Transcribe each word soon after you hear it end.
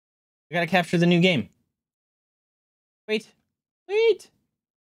I gotta capture the new game. Wait. Wait.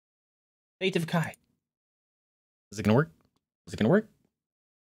 Fate of Kai. Is it gonna work? Is it gonna work?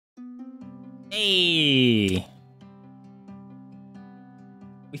 Hey.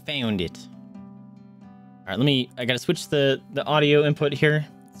 We found it. All right, I gotta switch the audio input here.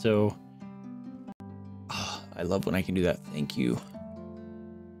 So, oh, I love when I can do that. Thank you.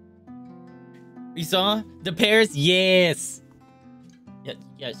 We saw the pears. Yes.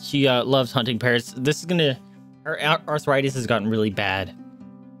 Yeah. She loves hunting pears. This is gonna. Her arthritis has gotten really bad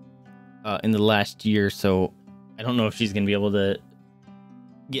in the last year, so I don't know if she's gonna be able to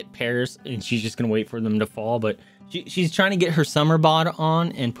get pears, and she's just gonna wait for them to fall. But she's trying to get her summer bod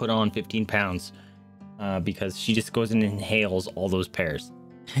on and put on 15 pounds because she just goes and inhales all those pears.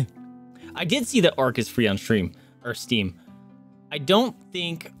 I did see that Ark is free on Steam. I don't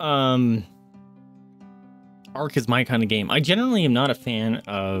think Ark is my kind of game. I generally am not a fan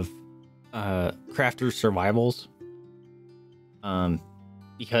of crafter survivals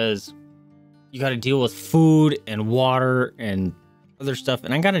because you got to deal with food and water and other stuff,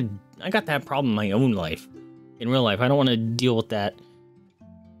 and I got that problem in my own life. In real life, I don't want to deal with that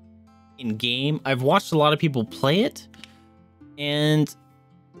in game. I've watched a lot of people play it, and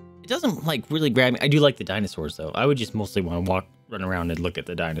it doesn't like really grab me. I do like the dinosaurs though. I would just mostly want to run around and look at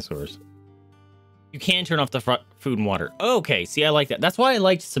the dinosaurs. You can turn off the food and water. Okay, see, I like that. That's why I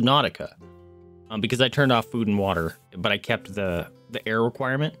liked Subnautica, because I turned off food and water, but I kept the air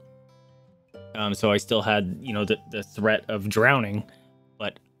requirement. So I still had, you know, the threat of drowning,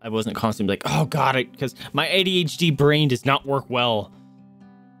 but I wasn't constantly like, oh god, because my ADHD brain does not work well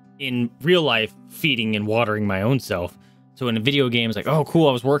in real life feeding and watering my own self. So in a video game, it's like, oh cool,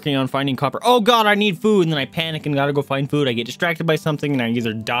 I was working on finding copper. Oh god, I need food, and then I panic and gotta go find food. I get distracted by something, and I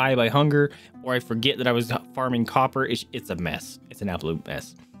either die by hunger, or I forget that I was farming copper. It's a mess. It's an absolute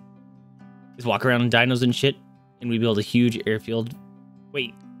mess. Just walk around in dinos and shit, and we build a huge airfield.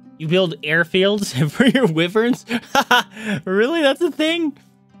 Wait, you build airfields for your wyverns? Really? That's a thing?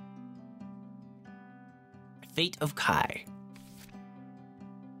 Fate of Kai.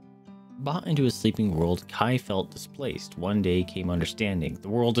 Brought into a sleeping world, Kai felt displaced. One day came understanding. The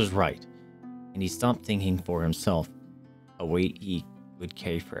world is right. And he stopped thinking for himself. A weight he would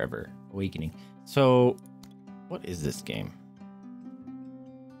carry forever. Awakening. So, what is this game?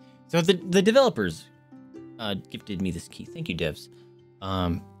 So the developers gifted me this key. Thank you, devs.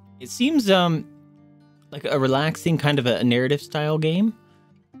 It seems like a relaxing kind of a narrative style game.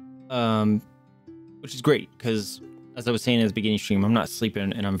 Which is great, because as I was saying at the beginning stream, I'm not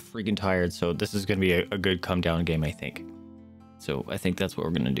sleeping and I'm freaking tired, so this is going to be a good come down game, I think. So I think that's what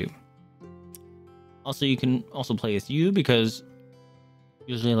we're going to do. Also, you can also play as you, because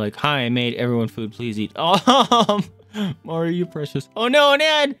usually like, hi, I made everyone food, please eat. Oh, Mario, you precious. Oh no, an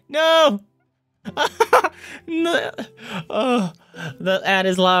ad! No! No. Oh, the ad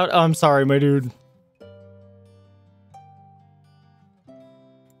is loud. Oh, I'm sorry, my dude.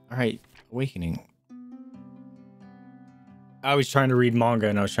 Alright, Awakening. I was trying to read manga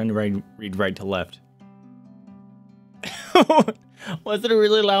and I was trying to read right to left. Was it a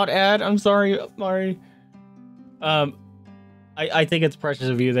really loud ad? I'm sorry, Mari. I think it's precious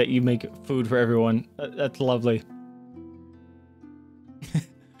of you that you make food for everyone. That's lovely.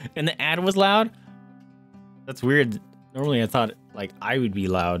 And the ad was loud? That's weird. Normally I thought like I would be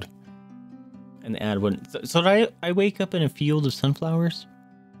loud and the ad wouldn't. So did I wake up in a field of sunflowers?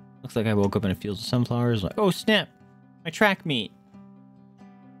 Looks like I woke up in a field of sunflowers. Like, oh snap. My track meet.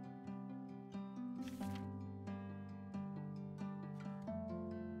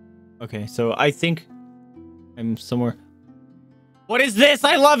 Okay, so I think I'm somewhere. What is this?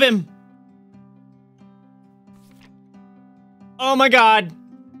 I love him. Oh my god.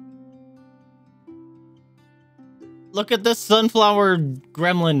 Look at this sunflower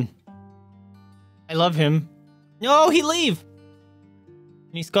gremlin. I love him. No, he leave.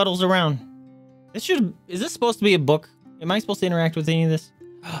 And he scuttles around. Is this supposed to be a book? Am I supposed to interact with any of this?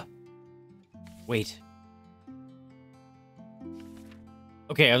 Wait.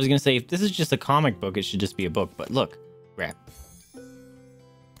 Okay, I was gonna say, if this is just a comic book, it should just be a book, but look. Crap.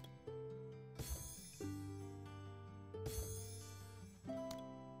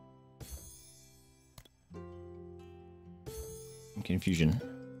 Confusion.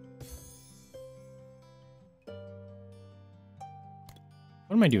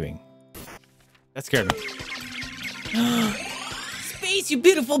 What am I doing? That scared me. Space, you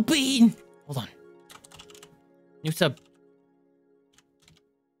beautiful bean! Hold on. New sub.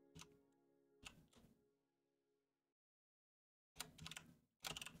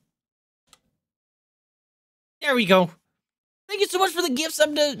 There we go. Thank you so much for the gift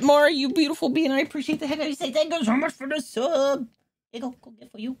sub to Mara, you beautiful being. I appreciate the heck out of you. Say thank you so much for the sub. There you go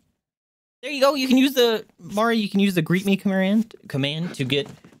gift for you. There you go. You can use the Mara. You can use the greet me command to get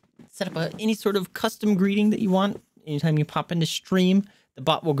set up any sort of custom greeting that you want. Anytime you pop into stream, the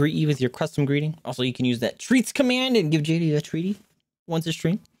bot will greet you with your custom greeting. Also, you can use that treats command and give JD a treaty once a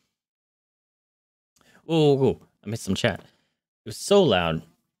stream. Oh, I missed some chat. It was so loud.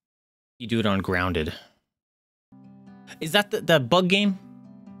 You do it on grounded. Is that the bug game?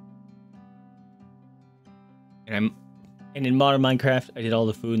 And in modern Minecraft, I did all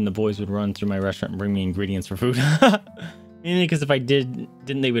the food, and the boys would run through my restaurant and bring me ingredients for food. Mainly because if I didn't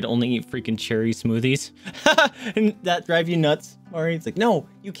they would only eat freaking cherry smoothies. And that drive you nuts, Mari? It's like, no,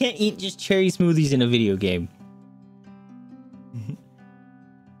 you can't eat just cherry smoothies in a video game.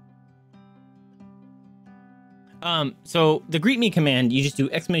 So the greet me command, you just do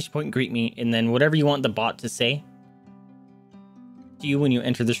exclamation point greet me, and then whatever you want the bot to say to you when you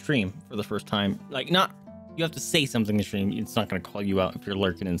enter the stream for the first time. Like, not, you have to say something in the stream. It's not going to call you out if you're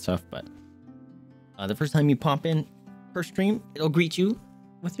lurking and stuff, but the first time you pop in per stream, it'll greet you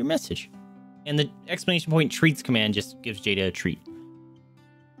with your message. And the exclamation point treats command just gives Jada a treat.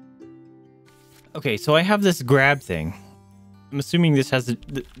 Okay, so I have this grab thing. I'm assuming this has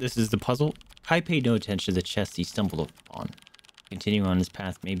this is the puzzle. Kai paid no attention to the chest he stumbled upon. Continuing on his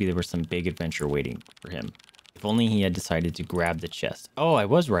path, maybe there was some big adventure waiting for him. If only he had decided to grab the chest. Oh, I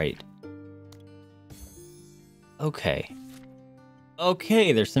was right. Okay.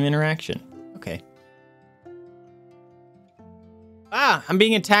 Okay, there's some interaction. Okay. Ah, I'm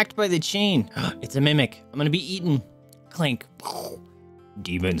being attacked by the chain. It's a mimic. I'm gonna be eaten. Clank.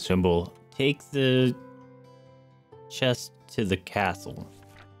 Demon symbol. Take the chest to the castle.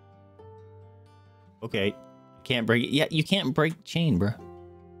 Okay. Can't break it. Yeah, you can't break chain, bro.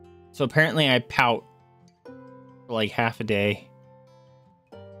 So apparently I pout for like half a day.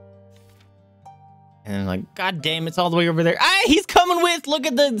 And then like, god damn, it's all the way over there. Ah, he's coming with! Look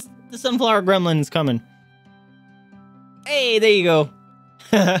at the sunflower gremlin's coming. Hey, there you go.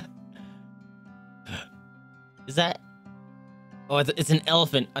 Is that... Oh, it's an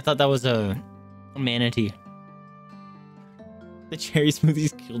elephant. I thought that was a manatee. The cherry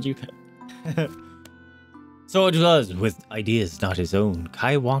smoothies killed you. So it was, with ideas not his own,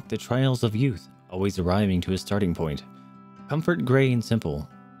 Kai walked the trails of youth, always arriving to his starting point. Comfort gray and simple,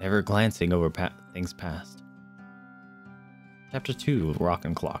 never glancing over things past. Chapter 2, Rock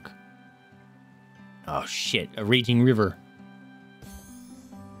and Clock. Oh shit, a raging river.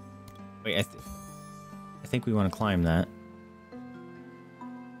 Wait, I think we want to climb that.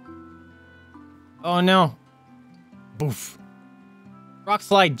 Oh no. Boof. Rock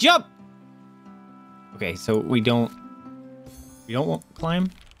slide, jump! Okay, so we don't want to climb?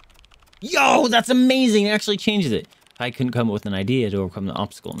 Yo, that's amazing! It actually changes it. I couldn't come up with an idea to overcome the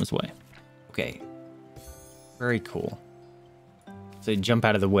obstacle in his way. Okay. Very cool. So jump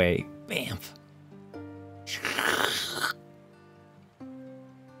out of the way. Bam.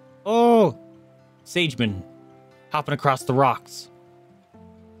 Oh! Sageman. Hopping across the rocks.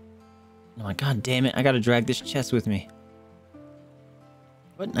 Oh my god damn it, I gotta drag this chest with me.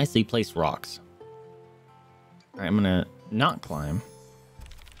 What nicely placed rocks. Alright, I'm gonna not climb.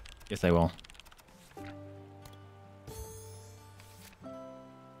 Guess I will.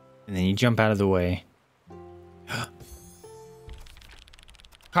 And then you jump out of the way.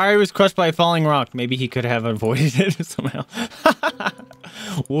 Kari was crushed by a falling rock. Maybe he could have avoided it somehow.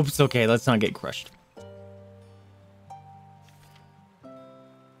 Whoops, okay, let's not get crushed.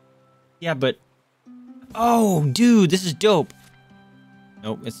 Yeah, but... Oh, dude, this is dope.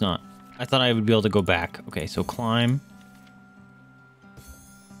 Nope, it's not. I thought I would be able to go back. Okay, so climb.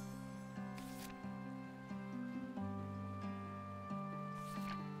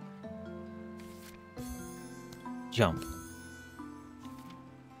 Jump.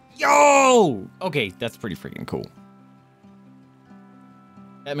 Yo! Okay, that's pretty freaking cool.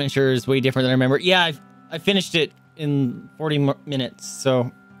 That miniature is way different than I remember. Yeah, I finished it in 40 minutes,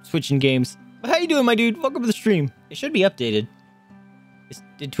 so switching games. How you doing, my dude? Welcome to the stream. It should be updated.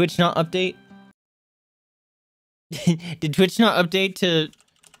 Did Twitch not update? Did Twitch not update to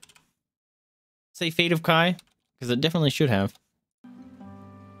say Fate of Kai? Because it definitely should have.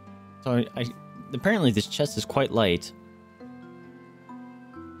 So apparently this chest is quite light.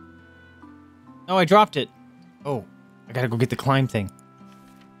 Oh, I dropped it. Oh, I gotta go get the climb thing.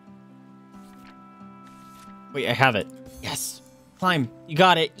 Wait, I have it. Yes. Climb. You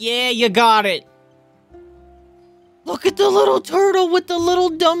got it. Yeah, you got it. Look at the little turtle with the little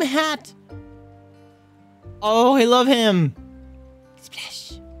dumb hat. Oh, I love him.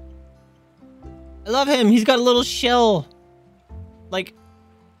 Splash. I love him. He's got a little shell. like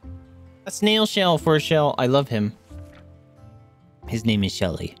a snail shell for a shell. I love him. His name is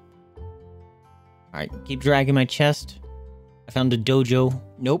Shelly. Alright, keep dragging my chest. I found a dojo.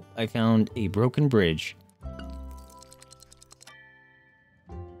 Nope, I found a broken bridge.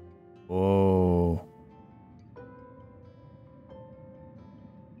 Whoa.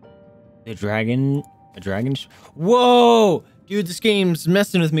 A dragon? Whoa! Dude, this game's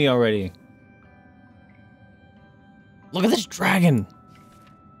messing with me already. Look at this dragon.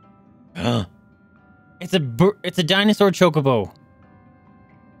 It's a dinosaur chocobo.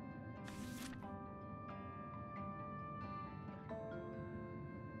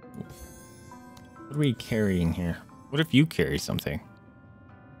 What are we carrying here? What if you carry something?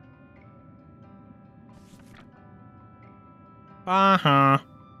 Uh-huh.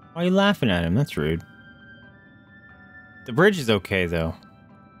 Why are you laughing at him? That's rude. The bridge is okay, though.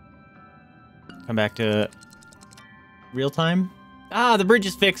 Come back to real time. Ah, the bridge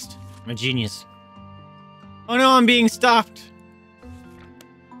is fixed. I'm a genius. Oh no, I'm being stopped.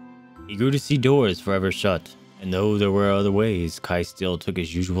 He grew to see doors forever shut, and though there were other ways, Kai still took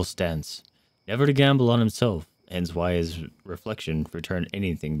his usual stance. Never to gamble on himself, hence why his reflection returned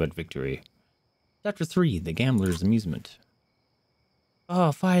anything but victory. Chapter 3, The Gambler's Amusement.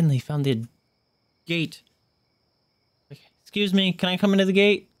 Oh, finally found the gate. Excuse me, can I come into the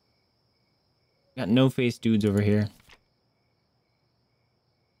gate? Got no-face dudes over here.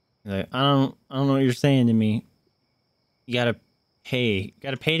 Like, I don't know what you're saying to me. You gotta pay. You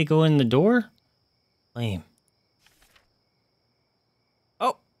gotta pay to go in the door? Lame.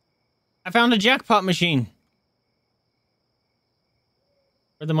 Oh! I found a jackpot machine.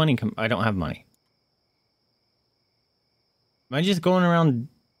 Where'd the money come? I don't have money. Am I just going around?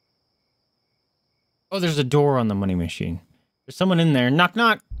 Oh, there's a door on the money machine. There's someone in there. Knock,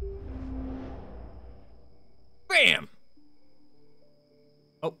 knock. Bam!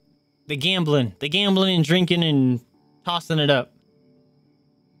 Oh, the gambling. The gambling and drinking and tossing it up.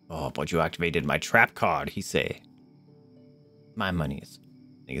 Oh, but you activated my trap card, he say. My money is.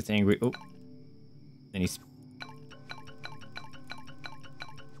 He gets angry. Oh. Then he's.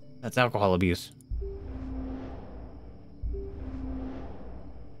 That's alcohol abuse.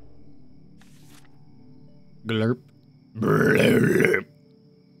 Glurp. Blurp.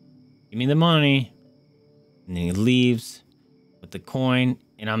 Give me the money. And then he leaves with the coin,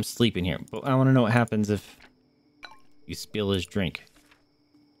 and I'm sleeping here. But I want to know what happens if you spill his drink.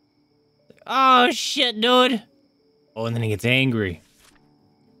 Oh, shit, dude. Oh, and then he gets angry.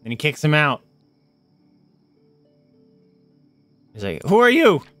 Then he kicks him out. He's like, who are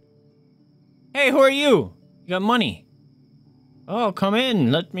you? Hey, who are you? You got money. Oh, come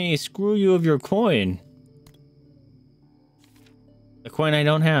in. Let me screw you of your coin. The coin I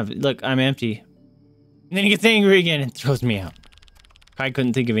don't have. Look, I'm empty. And then he gets angry again and throws me out. I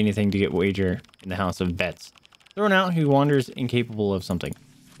couldn't think of anything to get wager in the house of bets. Thrown out, he wanders incapable of something.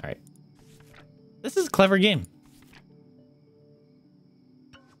 Alright. This is a clever game.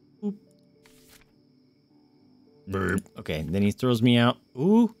 Boop. Burp. Okay, then he throws me out.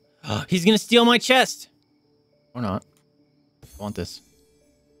 Ooh. He's gonna steal my chest! Or not. I want this.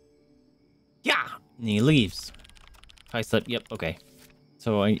 Yeah! And he leaves. I slept. Yep, okay.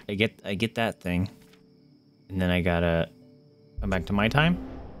 So I get that thing. And then I gotta come back to my time.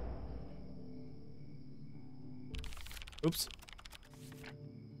 Oops.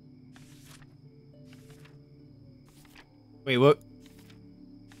 Wait, what?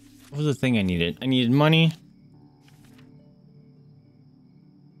 What was the thing I needed? I needed money.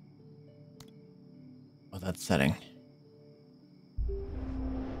 Oh, that's setting.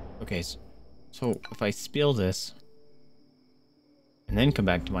 Okay, so if I spill this and then come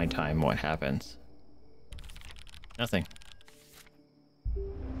back to my time, what happens? Nothing.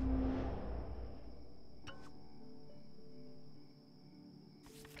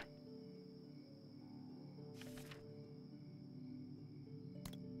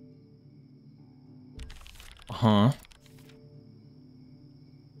 Uh-huh.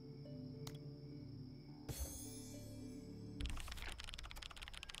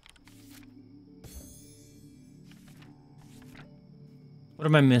 What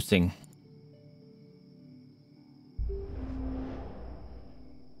am I missing?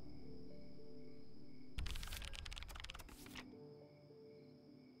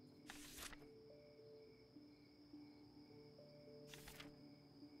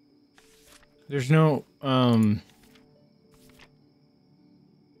 There's no,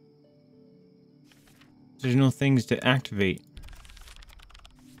 there's no things to activate.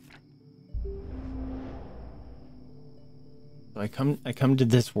 So I come to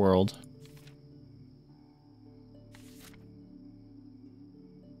this world.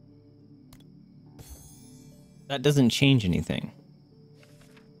 that doesn't change anything.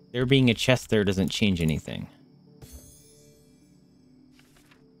 There being a chest there doesn't change anything.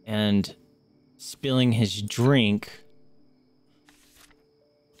 And spilling his drink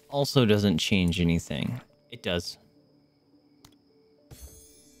also doesn't change anything. It does.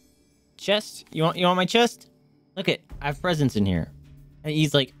 Chest? You want my chest? Look it, I have presents in here. And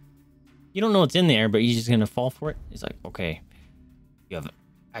he's like, you don't know what's in there, but you're just gonna fall for it? He's like, okay. You have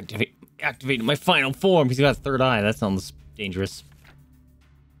activated my final form. He's got a third eye. That sounds dangerous.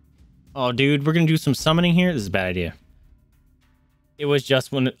 Oh, dude, we're gonna do some summoning here? This is a bad idea. It was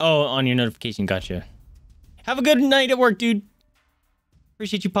just when... Oh, on your notification. Gotcha. Have a good night at work, dude.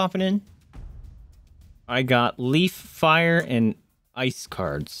 Appreciate you popping in. I got leaf, fire, and ice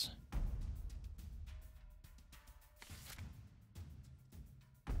cards.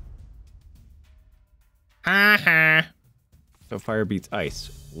 Ha ha. So fire beats ice.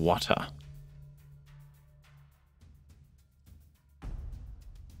 Water.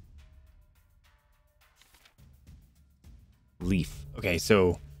 Leaf. Okay,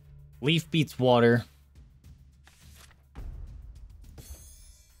 so leaf beats water.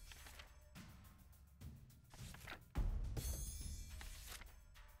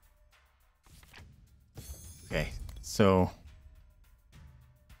 Okay, so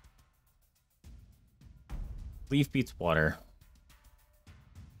leaf beats water.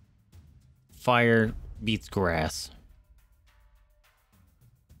 Fire beats grass.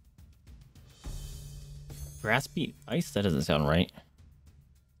 Grass beat ice? That doesn't sound right.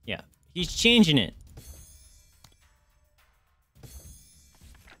 Yeah, he's changing it.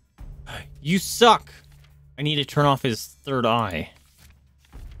 You suck. I need to turn off his third eye.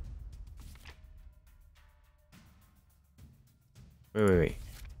 Wait.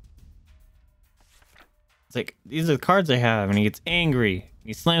 It's like, these are the cards I have, and he gets angry.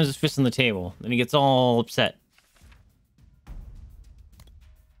 He slams his fist on the table. Then he gets all upset.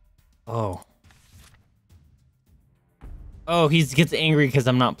 Oh. Oh, he gets angry because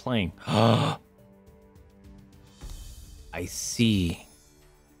I'm not playing. I see.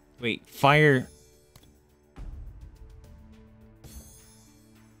 Wait, fire...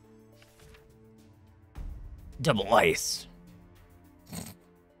 Double ice.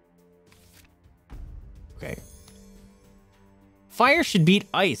 Okay. Fire should beat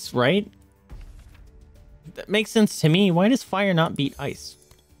ice, right? That makes sense to me. Why does fire not beat ice?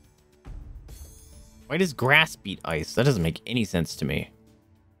 Why does grass beat ice? That doesn't make any sense to me.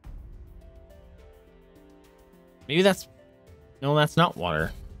 Maybe that's... No, that's not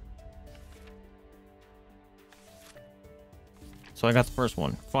water. So I got the first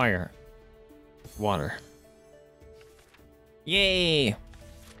one. Fire. Water. Yay!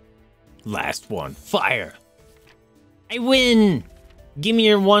 Last one. Fire. I win! Give me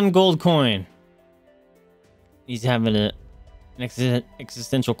your 1 gold coin. He's having an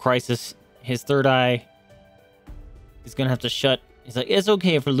existential crisis. His third eye is gonna have to shut. He's like, it's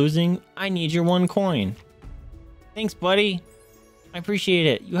okay if we're losing. I need your 1 coin. Thanks, buddy. I appreciate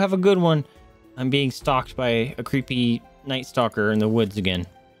it. You have a good one. I'm being stalked by a creepy night stalker in the woods again.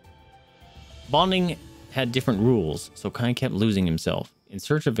 Bonding had different rules, so Kai kept losing himself. In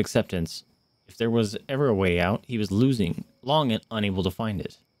search of acceptance, if there was ever a way out, he was losing, long and unable to find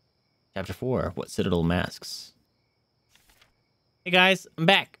it. Chapter 4, What Citadel Masks. Hey guys, I'm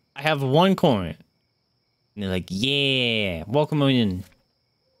back. I have 1 coin. And they're like, yeah, welcome in.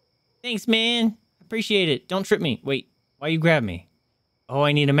 Thanks, man. Appreciate it. Don't trip me. Wait, why you grab me? Oh,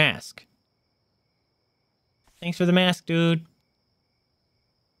 I need a mask. Thanks for the mask, dude.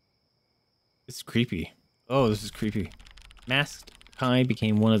 This is creepy. Oh, this is creepy. Masked Kai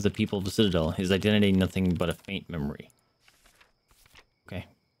became one of the people of the Citadel. His identity nothing but a faint memory. Okay.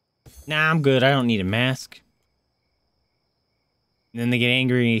 Nah, I'm good. I don't need a mask. And then they get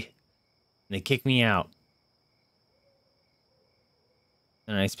angry. And they kick me out.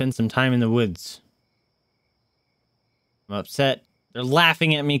 And I spend some time in the woods. I'm upset. They're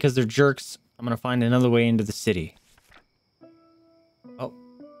laughing at me because they're jerks. I'm gonna find another way into the city. Oh.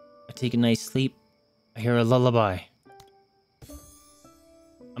 I take a nice sleep. I hear a lullaby.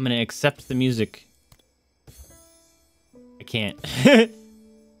 I'm gonna accept the music. I can't.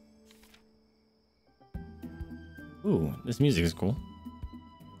 Ooh, this music is cool.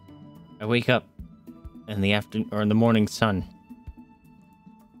 I wake up in the afternoon or in the morning sun.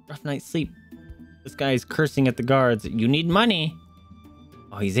 Rough night's sleep. This guy is cursing at the guards. You need money.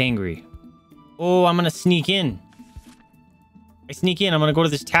 Oh, he's angry. Oh, I'm gonna sneak in. I sneak in. I'm gonna go to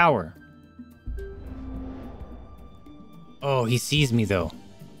this tower. Oh, he sees me though.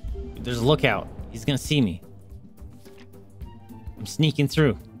 There's a lookout. He's gonna see me. I'm sneaking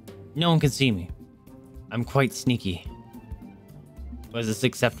through. No one can see me. I'm quite sneaky. Was this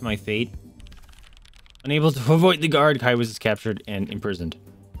accept my fate? Unable to avoid the guard, Kai was captured and imprisoned.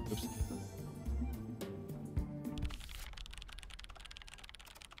 Oops.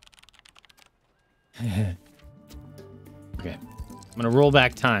 Okay. I'm gonna roll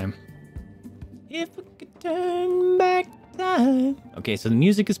back time. If we could turn back time. Okay, so the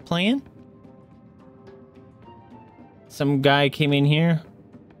music is playing. Some guy came in here.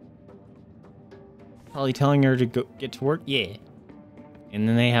 Probably telling her to go get to work. Yeah. And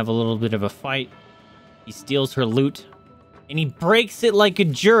then they have a little bit of a fight. He steals her loot. And he breaks it like a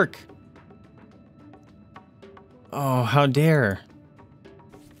jerk. Oh, how dare.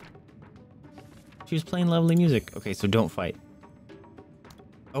 She was playing lovely music. Okay, so don't fight.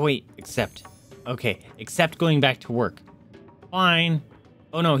 Oh, wait. Accept. Okay. Accept going back to work. Fine.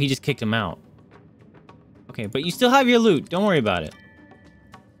 Oh, no. He just kicked him out. Okay, but you still have your loot. Don't worry about it.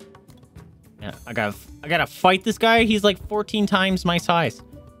 Yeah, I gotta fight this guy. He's like 14 times my size.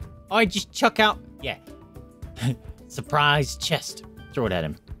 Oh, I just chuck out. Yeah. Surprise chest. Throw it at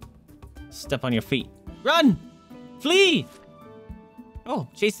him. Step on your feet. Run! Flee! Oh,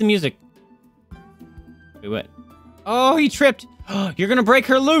 chase the music. Wait, what? Oh, he tripped. You're gonna break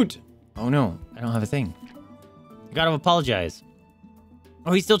her loot. Oh no, I don't have a thing. I gotta apologize.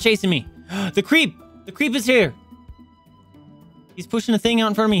 Oh, he's still chasing me. The creep! The creep is here. He's pushing a thing out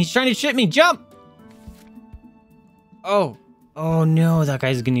in front of me. He's trying to shit me. Jump! Oh. Oh no, that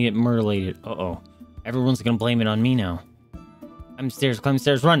guy's gonna get mutilated. Uh-oh. Everyone's gonna blame it on me now. Climb the stairs, climb the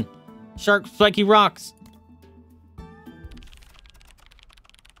stairs, run! Sharp, spiky rocks!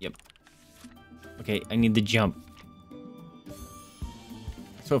 Yep. Okay, I need to jump.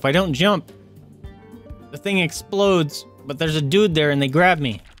 So if I don't jump, the thing explodes, but there's a dude there and they grab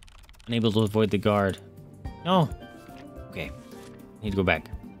me. Unable to avoid the guard. No. Okay. Need to go back.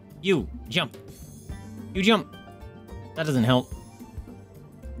 You, jump. You jump. That doesn't help.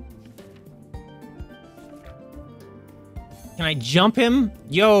 Can I jump him?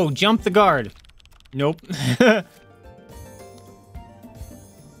 Yo, jump the guard. Nope.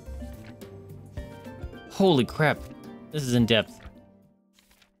 Holy crap. This is in depth.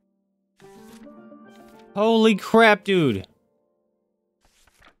 Holy crap, dude.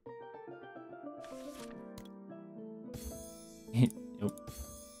 Nope.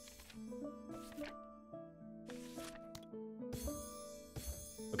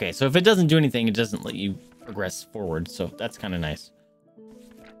 Okay, so if it doesn't do anything, it doesn't let you progress forward, so that's kind of nice.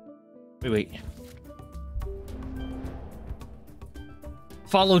 Wait.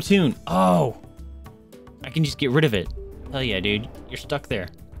 Follow tune. Oh! I can just get rid of it. Hell yeah, dude. You're stuck there.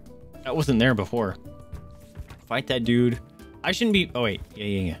 That wasn't there before. Fight that dude. I shouldn't be... Oh, wait.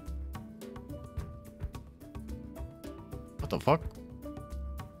 Yeah. What the fuck?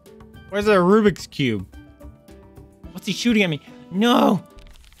 Where's that Rubik's Cube? What's he shooting at me? No!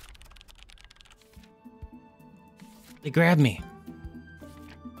 They grabbed me.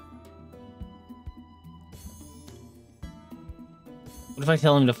 What if I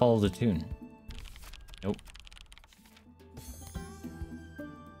tell him to follow the tune? Nope.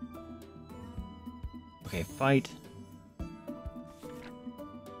 Okay, fight.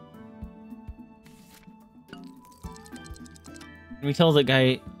 Can we tell that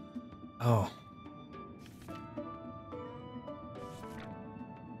guy... Oh.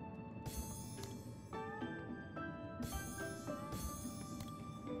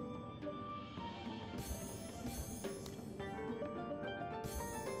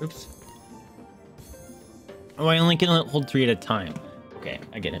 Oops. Oh, I only can hold 3 at a time. Okay,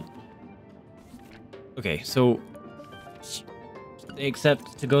 I get it. Okay, so they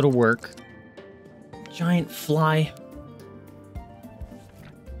accept to go to work. Giant fly.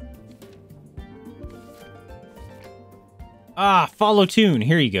 Ah, follow tune.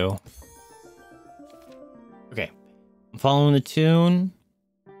 Here you go. Okay, I'm following the tune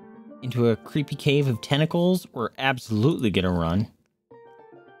into a creepy cave of tentacles. We're absolutely gonna run.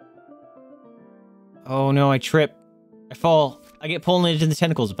 Oh no, I trip. I fall. I get pulled into the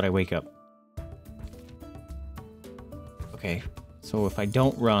tentacles, but I wake up. Okay, so if I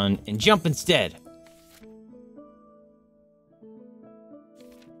don't run and jump instead.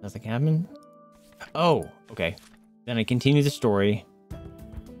 Nothing happened? Oh, okay. Then I continue the story.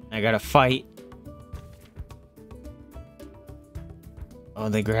 I gotta fight. Oh,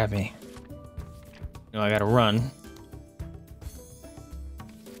 they grab me. No, I gotta run.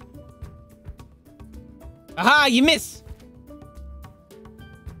 Aha, you miss!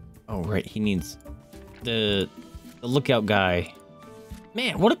 Oh, right, he needs the lookout guy.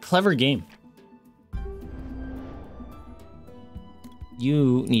 Man, what a clever game.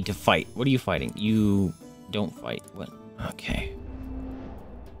 You need to fight. What are you fighting? You don't fight. What? Okay.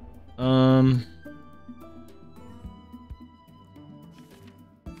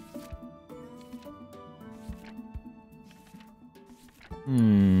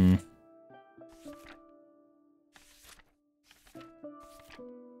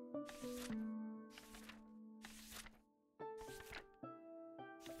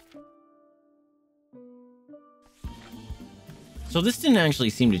 So this didn't actually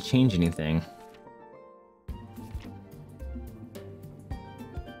seem to change anything.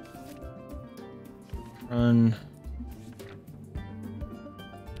 Run.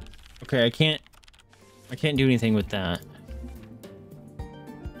 Okay, I can't do anything with that.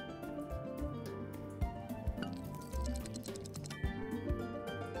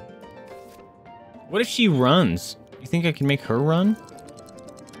 What if she runs? You think I can make her run?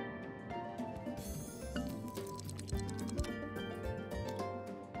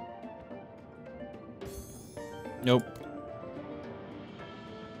 Nope.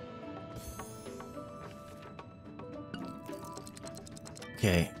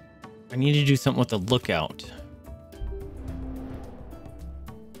 Okay. I need to do something with the lookout.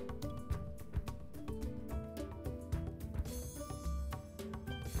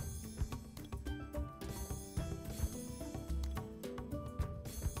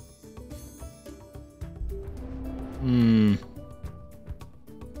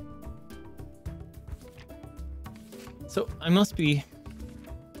 So I must be...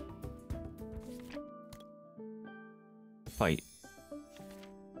 Fight.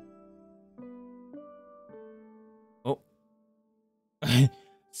 Oh.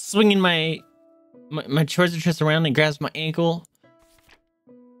 Swinging my treasure chest around and grabs my ankle.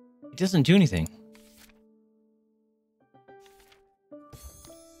 It doesn't do anything.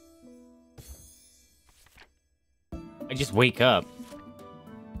 I just wake up.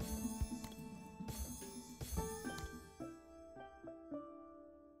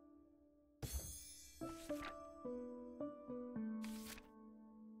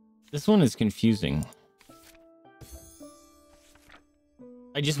 This one is confusing.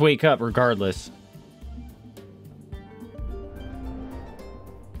 I just wake up regardless.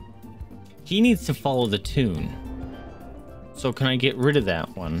 He needs to follow the tune. So can I get rid of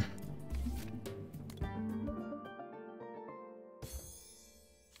that one?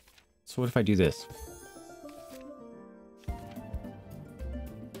 So what if I do this?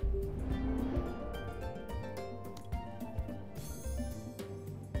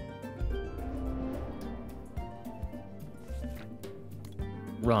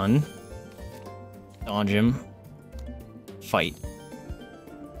 Run. Dodge him. Fight.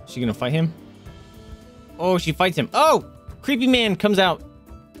 Is she gonna fight him? Oh, she fights him. Oh! Creepy man comes out.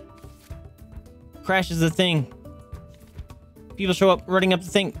 Crashes the thing. People show up running up the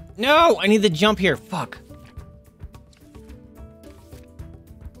thing. No! I need the jump here. Fuck.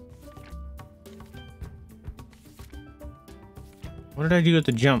 What did I do with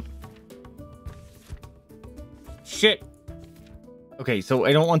the jump? Shit. Okay, so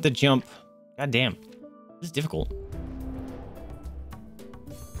I don't want the jump. God damn. This is difficult.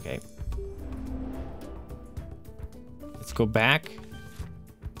 Okay. Let's go back.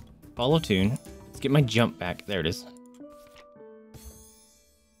 Follow tune. Let's get my jump back. There it is.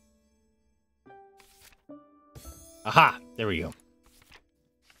 Aha! There we go.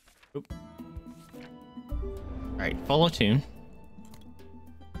 Oop. Alright, follow tune.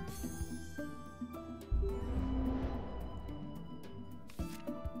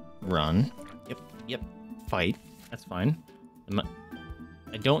 Run. Yep. Fight. That's fine.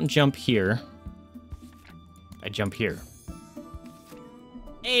 I don't jump here. I jump here.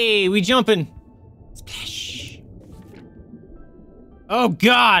 Hey, we jumping! Splash! Oh,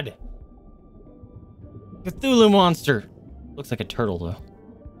 God! Cthulhu monster! Looks like a turtle, though.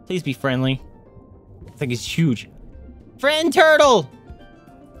 Please be friendly. I think he's huge. Friend turtle!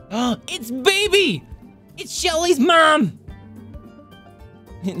 Oh, it's baby! It's Shelly's mom!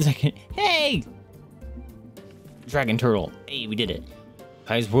 It's like, hey! Dragon turtle. Hey, we did it.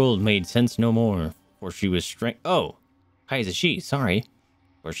 Kai's world made sense no more, for she was strength. Oh, Kai is a she, sorry.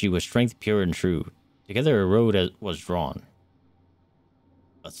 For she was strength pure and true. Together a road was drawn.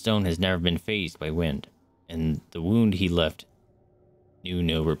 But stone has never been phased by wind, and the wound he left knew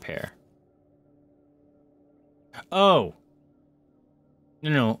no repair. Oh!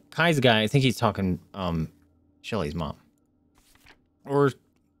 No, Kai's guy, I think he's talking, Shelly's mom. Or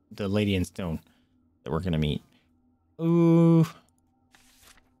the lady in stone that we're gonna meet. Ooh.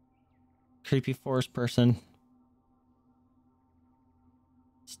 Creepy forest person.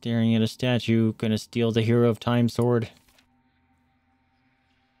 Staring at a statue, gonna steal the Hero of Time sword.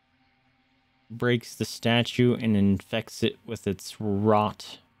 breaks the statue and infects it with its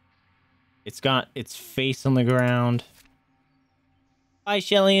rot. It's got its face on the ground. Hi,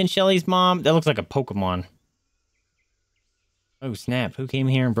 Shelly and Shelly's mom. That looks like a Pokemon. Oh, snap. Who came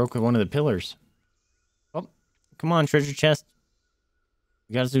here and broke one of the pillars? Oh, come on, treasure chest.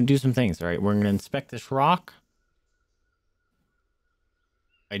 We gotta do some things. All right, we're gonna inspect this rock.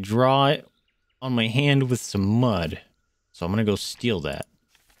 I draw it on my hand with some mud. So I'm gonna go steal that.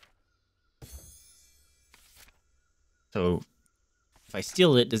 So if I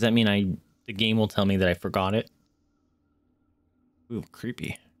steal it, does that mean the game will tell me that I forgot it? Ooh,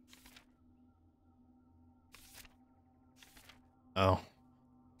 creepy. Oh.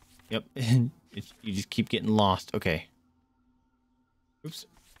 Yep. You just keep getting lost. Okay. Oops.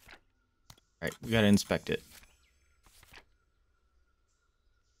 Alright, we gotta inspect it.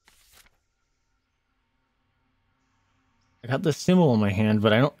 I got the symbol in my hand,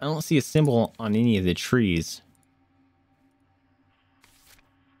 but I don't see a symbol on any of the trees.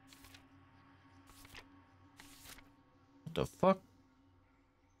 What the fuck?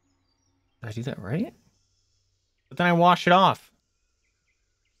 Did I do that right? But then I wash it off.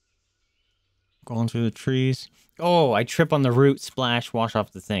 Going through the trees. Oh, I trip on the root, splash, wash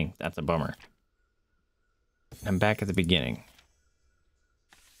off the thing. That's a bummer. I'm back at the beginning.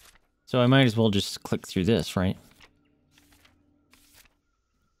 So I might as well just click through this, right?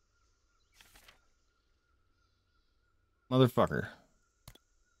 Motherfucker.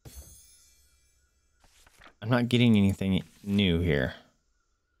 I'm not getting anything new here.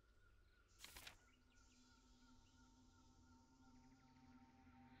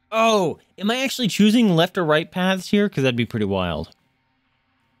 Oh, am I actually choosing left or right paths here? Because that'd be pretty wild.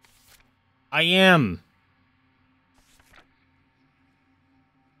 I am.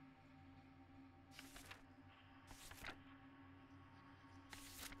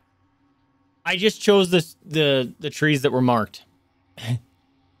 I just chose the trees that were marked.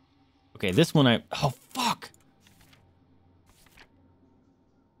 Okay, this one oh fuck.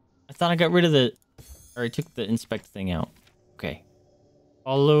 I thought I got rid of or I took the inspect thing out. Okay.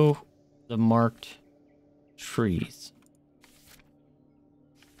 Follow the marked trees.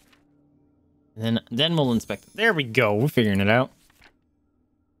 And then we'll inspect it. There we go. We're figuring it out.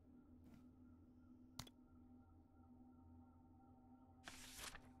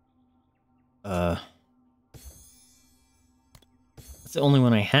 That's the only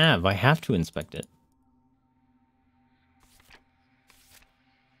one I have. I have to inspect it.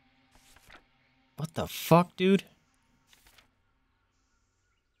 What the fuck, dude?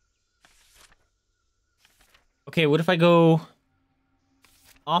 Okay, what if I go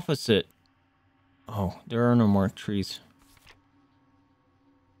opposite? Oh, there are no more trees.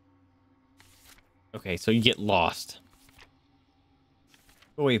 Okay, so you get lost.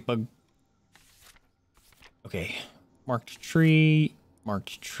 Oh, wait, bug. Okay. Marked tree,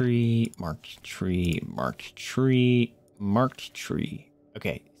 marked tree, marked tree, marked tree, marked tree.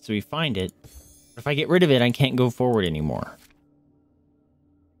 Okay, so we find it. If I get rid of it, I can't go forward anymore.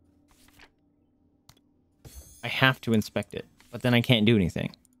 I have to inspect it, but then I can't do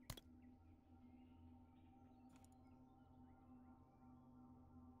anything.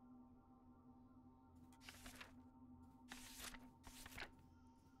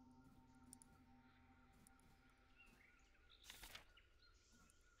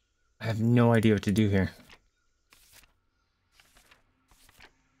 I have no idea what to do here.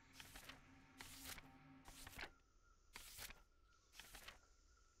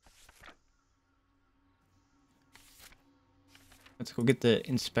 Let's go get the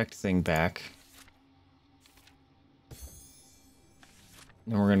inspect thing back.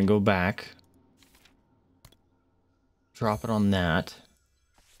 Then we're gonna go back. Drop it on that.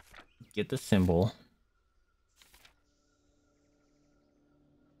 Get the symbol.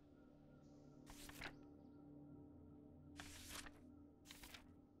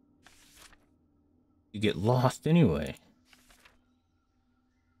 You get lost anyway.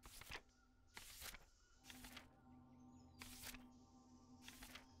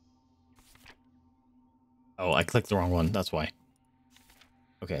 Oh, I clicked the wrong one. That's why.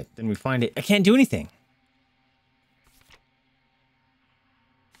 Okay, then we find it. I can't do anything.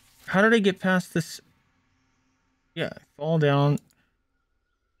 How did I get past this? Yeah, fall down.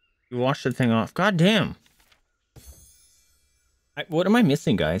 You wash the thing off. God damn. What am I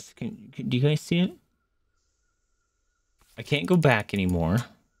missing, guys? Do you guys see it? I can't go back anymore.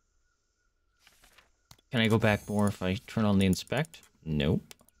 Can I go back more if I turn on the inspect?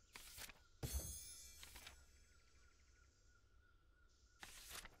 Nope.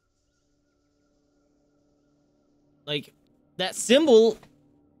 Like, that symbol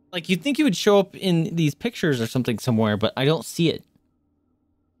Like, you'd think it would show up in these pictures or something somewhere, but I don't see it.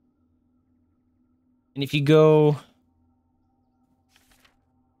 And if you go...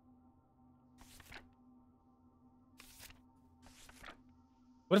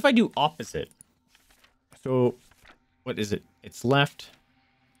 What if I do opposite? So, what is it? It's left,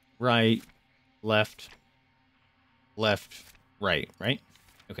 right, left, left, right, right?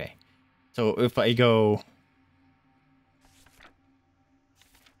 Okay. So if I go...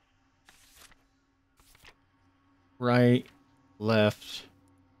 right, left,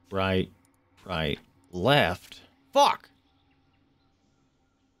 right, right, left. Fuck!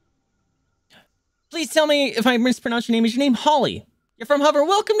 Please tell me if I mispronounced your name. Is your name Holly? You're from Hover.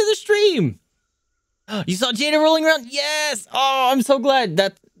 Welcome to the stream! You saw Jada rolling around? Yes! Oh, I'm so glad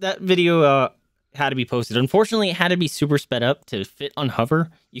that video had to be posted. Unfortunately, it had to be super sped up to fit on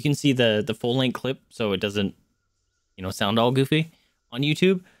Hover. You can see the full-length clip, so it doesn't, you know, sound all goofy on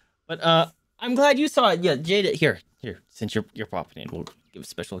YouTube. But I'm glad you saw it. Yeah, Jada, here, since you're popping in, we'll give a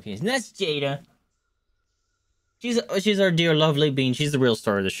special occasion. That's Jada. She's our dear lovely bean. She's the real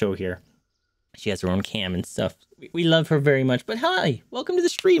star of the show here. She has her own cam and stuff. We love her very much. But hi, welcome to the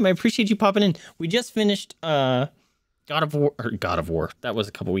stream. I appreciate you popping in. We just finished God of War. That was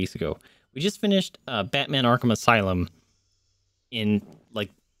a couple weeks ago. We just finished Batman Arkham Asylum in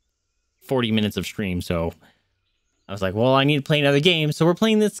like 40 minutes of stream. So I was like, well, I need to play another game. So we're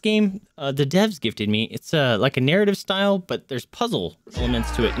playing this game. The devs gifted me. It's like a narrative style, but there's puzzle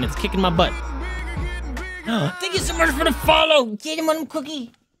elements to it, and it's kicking my butt. Thank you so much for the follow. Get him on a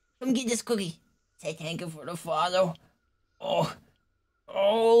cookie. Come get this cookie. Say thank you for the follow. Oh,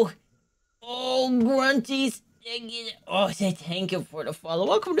 grunties. Oh, say thank you for the follow.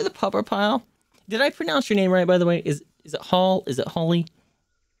 Welcome to the Pupper Pile. Did I pronounce your name right, by the way? Is it Hall? Is it Holly?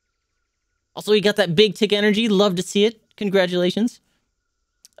 Also, you got that big tick energy. Love to see it. Congratulations.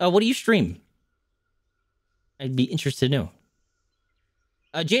 What do you stream? I'd be interested to know.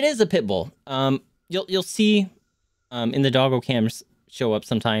 Jada is a pit bull. You'll see in the doggo cams show up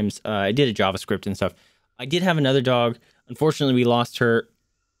sometimes. I did a JavaScript and stuff. I did have another dog. Unfortunately, we lost her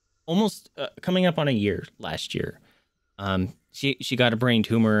almost coming up on a year last year. She got a brain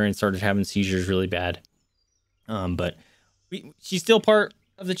tumor and started having seizures really bad. But she's still part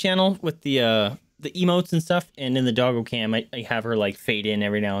of the channel with the emotes and stuff. And in the doggo cam, I have her like fade in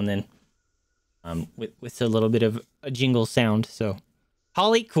every now and then with a little bit of a jingle sound. So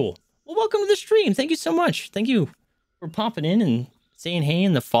Holly, cool. Well, welcome to the stream. Thank you so much. Thank you for popping in and saying hey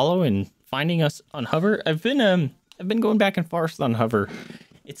and the follow and finding us on Hover. I've been going back and forth on Hover.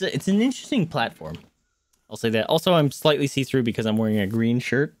 It's an interesting platform. I'll say that. Also, I'm slightly see-through because I'm wearing a green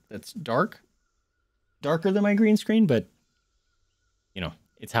shirt that's darker than my green screen, but you know,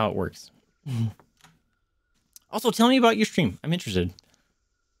 it's how it works. Also, tell me about your stream. I'm interested.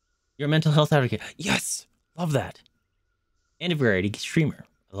 You're a mental health advocate. Yes, love that. And a variety streamer.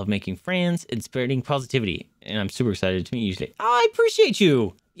 I love making friends and spreading positivity, and I'm super excited to meet you today. Oh, I appreciate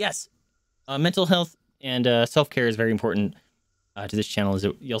you. Yes, mental health and self-care is very important to this channel.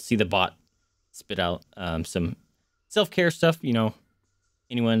 You'll see the bot spit out some self-care stuff. You know,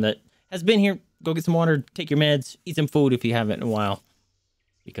 anyone that has been here, go get some water, take your meds, eat some food if you haven't in a while,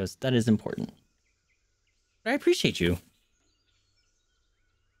 because that is important. But I appreciate you.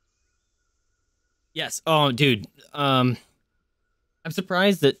 Yes. Oh, dude. I'm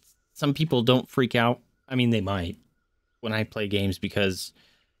surprised that some people don't freak out. I mean, they might when I play games because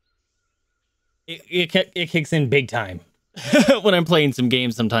it kicks in big time when I'm playing some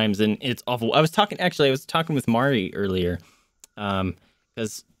games sometimes, and it's awful. I was talking with Mari earlier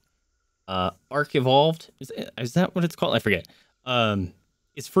because Arc Evolved, is that what it's called? I forget.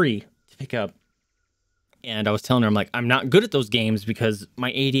 It's free to pick up. And I was telling her, I'm like, I'm not good at those games because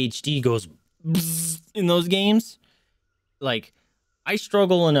my ADHD goes in those games. Like, I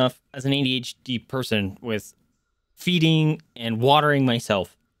struggle enough as an ADHD person with feeding and watering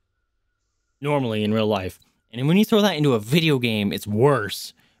myself normally in real life. And when you throw that into a video game, it's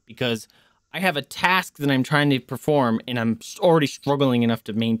worse because I have a task that I'm trying to perform and I'm already struggling enough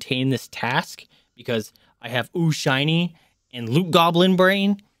to maintain this task because I have Ooh Shiny and Loot Goblin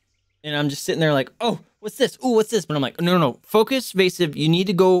Brain. And I'm just sitting there like, oh, what's this? Ooh, what's this? But I'm like, no. Focus, Vaesive. You need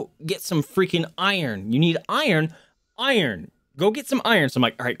to go get some freaking iron. You need iron. Go get some iron. So I'm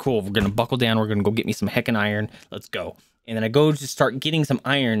like, all right, cool. We're going to buckle down. We're going to go get me some heckin' iron. Let's go. And then I go to start getting some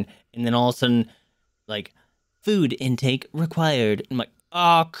iron. And then all of a sudden, like, food intake required. I'm like,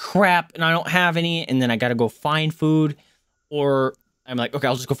 oh, crap. And I don't have any. And then I got to go find food. Or I'm like, okay,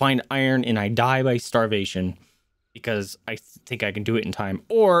 I'll just go find iron. And I die by starvation because I think I can do it in time.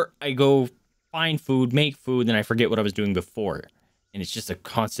 Or I go find food, make food, then I forget what I was doing before. And it's just a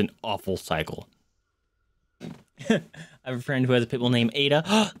constant awful cycle. I have a friend who has a pit bull named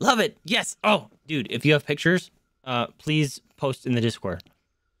Ada. Love it. Yes. Oh, dude, if you have pictures, please post in the Discord.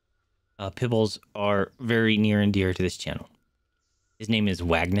 Pit bulls are very near and dear to this channel. His name is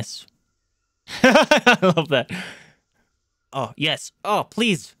Wagnus. I love that. Oh, yes. Oh,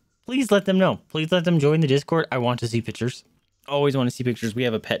 please. Please let them know. Please let them join the Discord. I want to see pictures. Always want to see pictures. We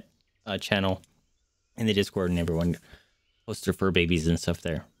have a pet channel in the Discord, and everyone posts their fur babies and stuff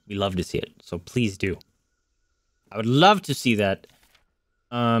there. We love to see it. So please do. I would love to see that.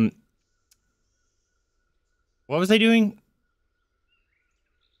 What was I doing?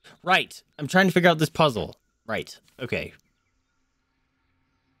 Right. I'm trying to figure out this puzzle. Right. Okay.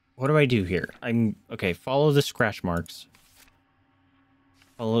 What do I do here? Okay, follow the scratch marks.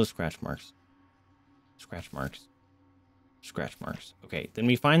 Follow the scratch marks. Scratch marks. Scratch marks. Okay, then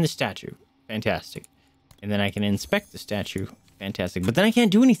we find the statue. Fantastic. And then I can inspect the statue. Fantastic. But then I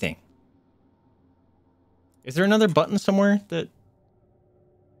can't do anything. Is there another button somewhere that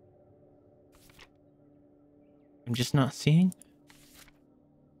I'm just not seeing?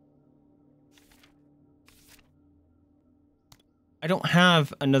 I don't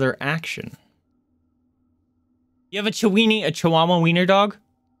have another action. You have a Chihuahua wiener dog?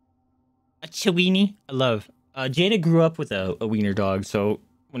 A Chiweenie? I love. Jada grew up with a wiener dog, so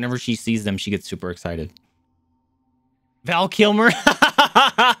whenever she sees them, she gets super excited. Val Kilmer?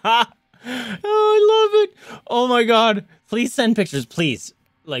 Oh, I love it. Oh my god. Please send pictures, please.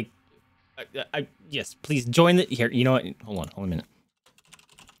 Like, yes, please join the... Here, you know what? Hold on a minute.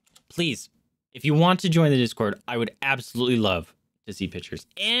 Please, if you want to join the Discord, I would absolutely love to see pictures.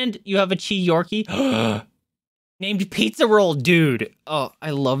 And you have a Chi Yorkie named Pizza Roll, dude. Oh,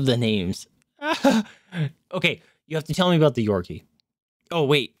 I love the names. Okay, you have to tell me about the Yorkie. Oh,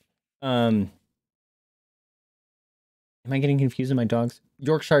 wait. Am I getting confused with my dogs?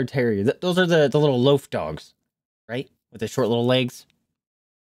 Yorkshire Terrier. Those are the little loaf dogs, right? With the short little legs.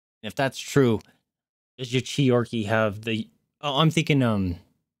 And if that's true, does your Chi Yorkie have the... Oh, I'm thinking,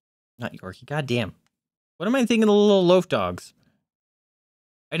 not Yorkie. God damn. What am I thinking of the little loaf dogs?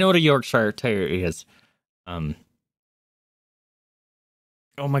 I know what a Yorkshire Terrier is. Oh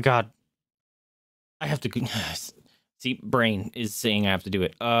my god. I have to... See, brain is saying I have to do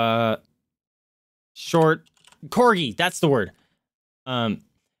it. Short... Corgi, that's the word.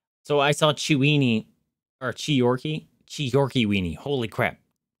 So I saw Chiweenie, or Chi Yorkie weenie. Holy crap.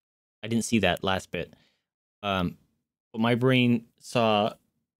 I didn't see that last bit. But my brain saw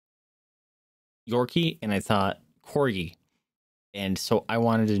Yorkie, and I thought Corgi. And so I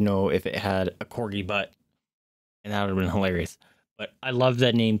wanted to know if it had a Corgi butt. And that would have been hilarious. But I love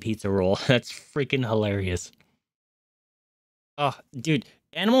that name, Pizza Roll. That's freaking hilarious. Oh, dude.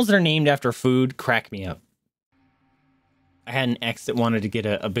 Animals that are named after food crack me up. I had an ex that wanted to get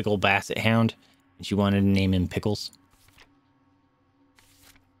a big old basset hound, and she wanted to name him Pickles.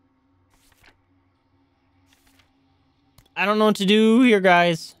 I don't know what to do here,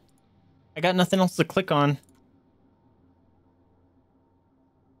 guys. I got nothing else to click on.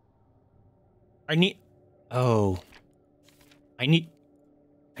 Oh. I need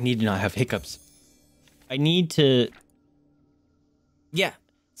to not have hiccups. I need to... Yeah.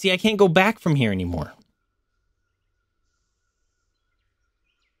 See, I can't go back from here anymore.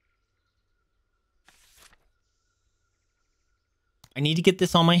 I need to get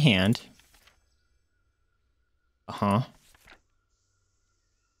this on my hand. Uh-huh.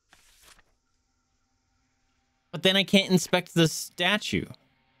 But then I can't inspect the statue.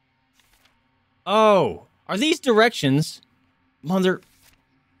 Oh, are these directions? Mother...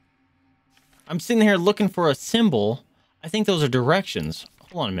 I'm sitting here looking for a symbol. I think those are directions.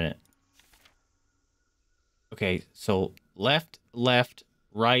 Hold on a minute. Okay, so left, left,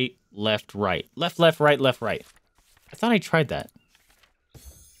 right, left, right. Left, left, right, left, right. I thought I tried that.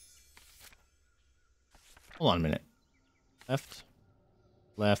 Hold on a minute. Left,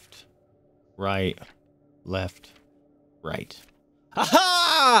 left, right, left, right.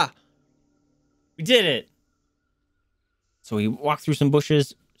 Ha-ha! We did it! So we walk through some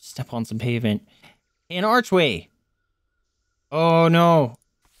bushes, step on some pavement. An archway! Oh no!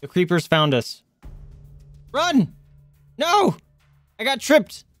 The creepers found us. Run! No! I got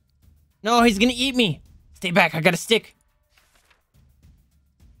tripped! No, he's gonna eat me! Stay back, I got a stick!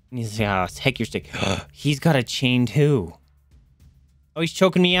 He's heck your stick. He's got a chain too. Oh, he's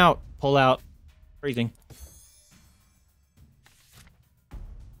choking me out. Pull out. Freezing.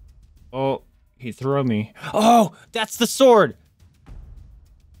 Oh, he threw me. Oh, that's the sword.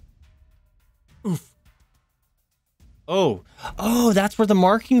 Oof. Oh, that's where the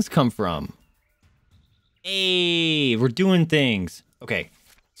markings come from. Hey, we're doing things. Okay,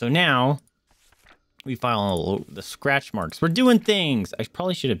 so now we follow the scratch marks. We're doing things. I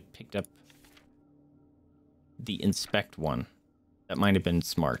probably should have picked up the inspect one. That might have been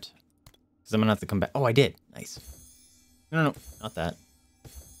smart. Because I'm going to have to come back. Oh, I did. Nice. No, not that.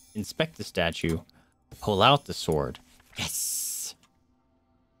 Inspect the statue. Pull out the sword. Yes!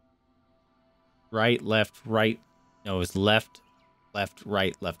 Right, left, right. No, it was left, left,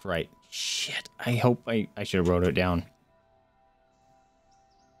 right, left, right. Shit. I hope I should have wrote it down.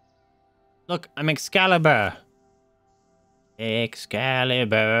 Look, I'm Excalibur.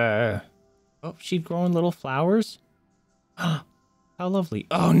 Excalibur. Oh, she's growing little flowers. How lovely.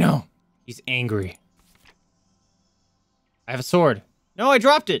 Oh, no. He's angry. I have a sword. No, I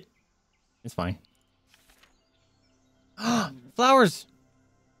dropped it. It's fine. Flowers.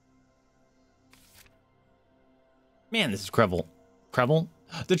 Man, this is Crevel. Crevel?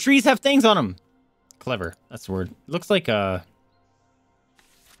 The trees have things on them. Clever. That's the word. It looks like a...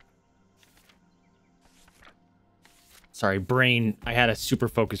 Sorry, brain. I had a super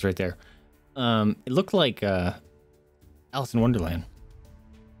focus right there. It looked like Alice in Wonderland.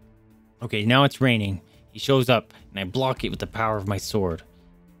 Okay, now it's raining. He shows up, and I block it with the power of my sword.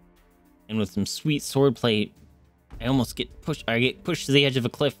 And with some sweet swordplay, I almost get pushed. I get pushed to the edge of a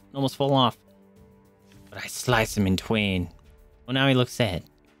cliff, and almost fall off. But I slice him in twain. Well, now he looks sad.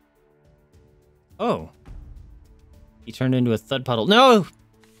 Oh. He turned into a thud puddle. No!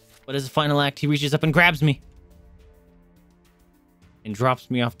 But as a final act, he reaches up and grabs me. And drops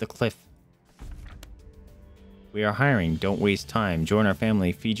me off the cliff. We are hiring. Don't waste time. Join our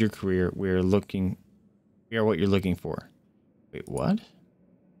family. Feed your career. We are what you're looking for. Wait, what?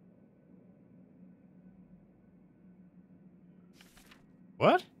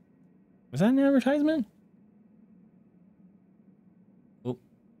 What? Was that an advertisement? Oh.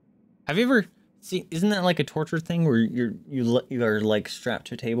 Have you ever seen, isn't that like a torture thing where you are like strapped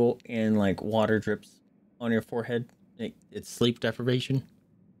to a table and like water drips on your forehead? It's sleep deprivation.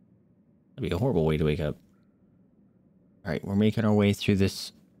 That'd be a horrible way to wake up. All right, we're making our way through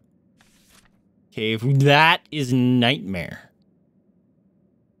this cave. That is nightmare.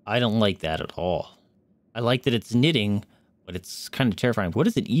 I don't like that at all. I like that it's knitting, but it's kind of terrifying. What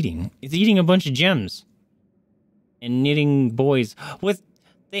is it eating? It's eating a bunch of gems. And knitting boys with...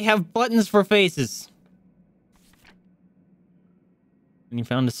 They have buttons for faces. And you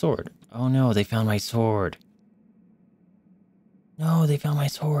found a sword. Oh no, they found my sword. No, they found my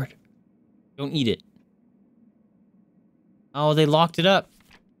sword. Don't eat it. Oh, they locked it up.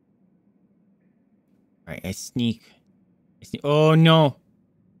 Alright, I sneak. Oh no!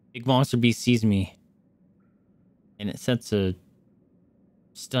 Big monster beast sees me. And it sets a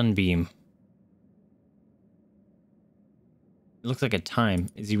stun beam. It looks like a time.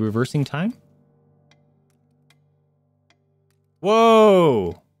 Is he reversing time?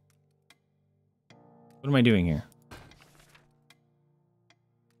 Whoa! What am I doing here?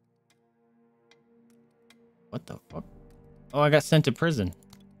 What the fuck? Oh, I got sent to prison.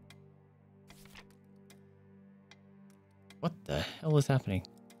 What the hell is happening?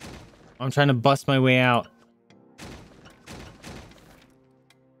 I'm trying to bust my way out.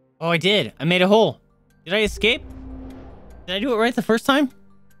 Oh, I did. I made a hole. Did I escape? Did I do it right the first time?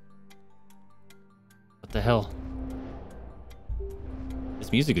 What the hell?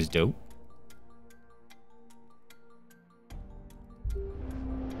 This music is dope.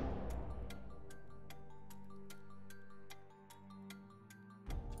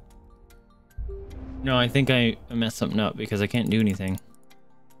 No, I think I messed something up because I can't do anything.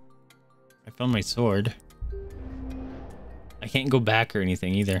 I found my sword. I can't go back or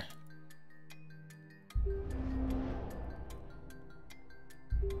anything either.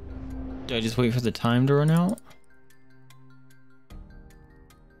 Do I just wait for the time to run out?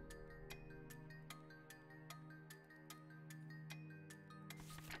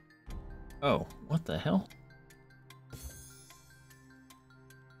 Oh, what the hell?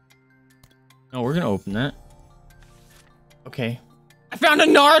 No, we're gonna open that. Okay. I found a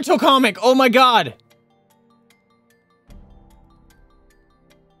Naruto comic! Oh my god!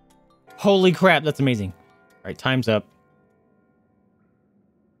 Holy crap, that's amazing. Alright, time's up.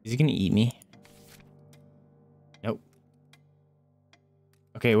 Is he gonna eat me? Nope.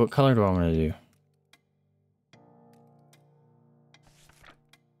 Okay, what color do I want to do?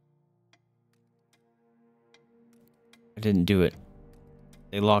 I didn't do it.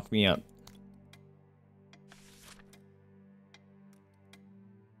 They locked me up.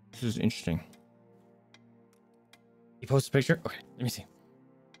 This is interesting. You post a picture? Okay, let me see.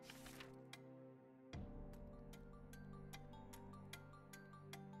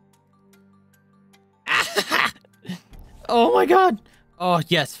 Oh my god. Oh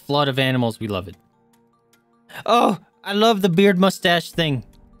yes, flood of animals. We love it. Oh, I love the beard mustache thing.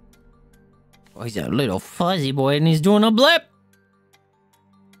 Oh, he's a little fuzzy boy and he's doing a blip.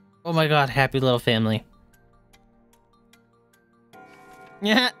 Oh my god, happy little family.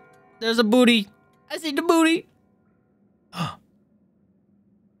 Yeah, there's a booty. I see the booty.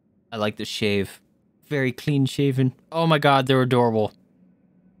 I like the shave. Very clean shaven. Oh my god, they're adorable.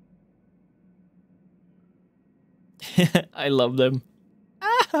 I love them.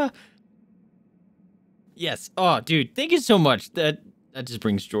 Ah. Yes. Oh, dude, thank you so much. That just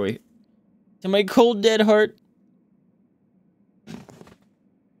brings joy to my cold, dead heart.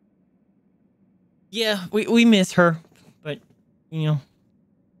 Yeah, we miss her, but you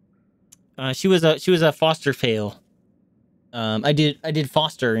know, she was a foster fail. I did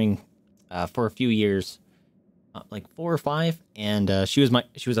fostering for a few years, like 4 or 5, and she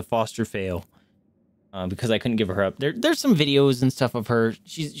was a foster fail because I couldn't give her up. There's some videos and stuff of her.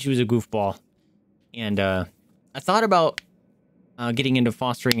 She was a goofball, and I thought about getting into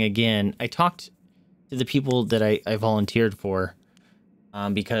fostering again. I talked to the people that I volunteered for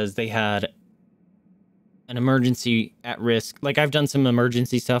because they had an emergency at risk. Like I've done some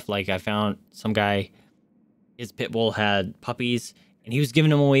emergency stuff. Like I found some guy, his pit bull had puppies and he was giving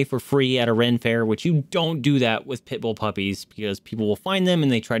them away for free at a Ren fair, which you don't do that with pit bull puppies because people will find them and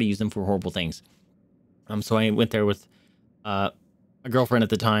they try to use them for horrible things. So I went there with a girlfriend at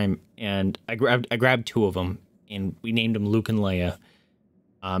the time and I grabbed 2 of them and we named them Luke and Leia.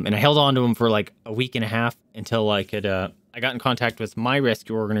 And I held on to them for like a week and a half until I could, I got in contact with my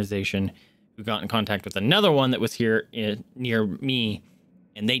rescue organization, who got in contact with another one that was here near me,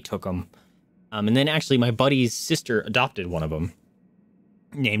 and they took them. And then actually my buddy's sister adopted one of them,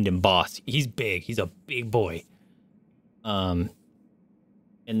 named him Boss. He's big. He's a big boy. And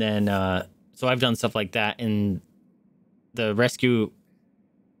then, so I've done stuff like that, and the rescue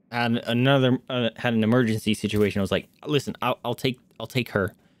had had an emergency situation. I was like, listen, I'll take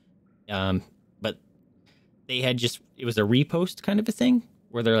her. But they had it was a repost kind of a thing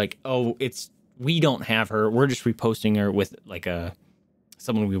where they're like, oh, we don't have her. We're just reposting her with like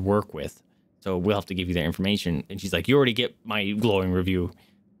someone we work with. So we'll have to give you their information. And she's like, you already get my glowing review.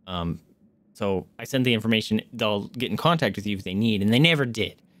 So I sent the information. They'll get in contact with you if they need, and they never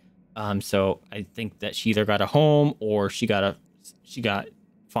did. So I think that she either got a home or she got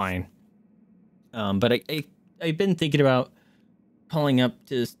fine. But I've been thinking about calling up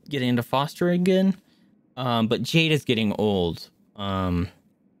to get into foster again. But Jade is getting old.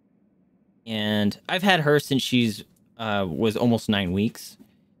 And I've had her since she's was almost 9 weeks.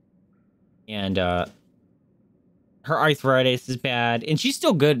 And her arthritis is bad, and she's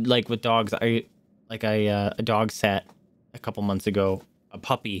still good like with dogs. A dog sat a couple months ago, a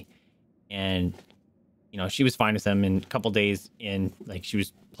puppy, and you know, she was fine with them in a couple days, and like she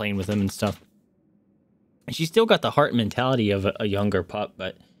was playing with them and stuff. And she's still got the heart mentality of a younger pup,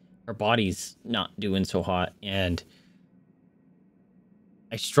 but her body's not doing so hot. And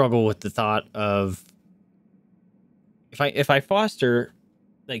I struggle with the thought of if I foster,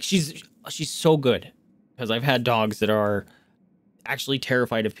 like she's so good, because I've had dogs that are actually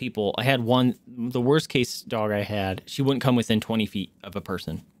terrified of people. I had one, the worst case dog I had, she wouldn't come within 20 feet of a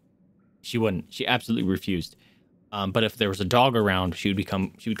person. She wouldn't. She absolutely refused. But if there was a dog around, she would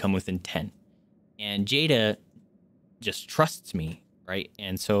come within 10. And Jada just trusts me, right?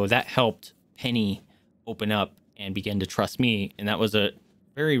 And so that helped Penny open up and begin to trust me. And that was a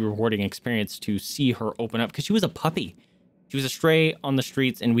very rewarding experience to see her open up, because she was a puppy. She was a stray on the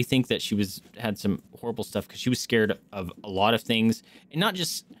streets, and we think that she had some horrible stuff because she was scared of a lot of things, and not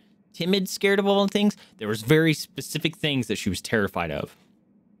just timid, scared of all things. There was very specific things that she was terrified of.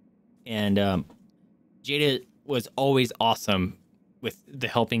 And Jada was always awesome with the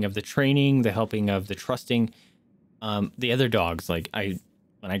helping of the training, the helping of the trusting. The other dogs, like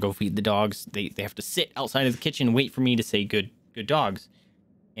when I go feed the dogs, they have to sit outside of the kitchen and wait for me to say good dogs.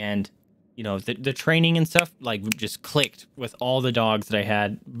 And you know, the training and stuff like just clicked with all the dogs that I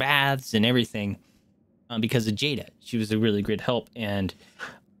had, baths and everything, because of Jada. She was a really good help, and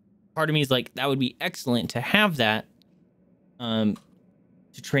part of me is like, that would be excellent to have that,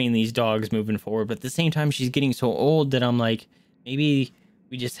 to train these dogs moving forward. But at the same time, she's getting so old that I'm like, maybe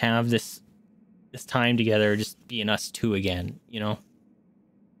we just have this time together, just being us two again, you know?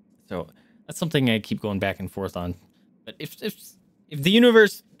 So that's something I keep going back and forth on. But if the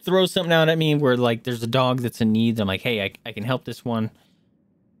universe throws something out at me where like there's a dog that's in need, I'm like, hey, I can help this one.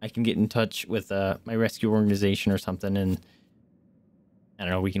 I can get in touch with my rescue organization or something, and I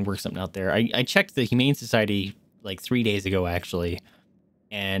don't know, we can work something out there. I checked the Humane Society like 3 days ago, actually,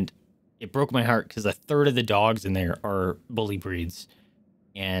 and It broke my heart because a third of the dogs in there are bully breeds.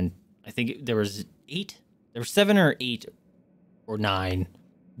 And I think there was 7 or 8 or 9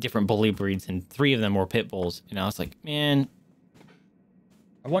 different bully breeds, and 3 of them were pit bulls. And I was like, man,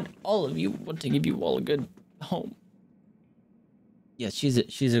 I want to give you all a good home. Yeah, she's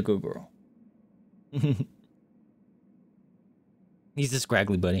a good girl. He's a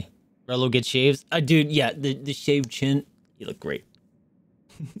scraggly buddy. Rello gets shaves. Dude, yeah, the shaved chin. You look great.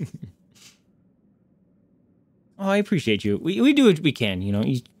 Oh, I appreciate you. We do what we can, you know.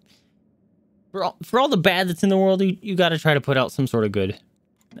 For all the bad that's in the world, you got to try to put out some sort of good.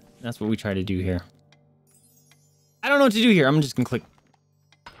 That's what we try to do here. I don't know what to do here. I'm just gonna click.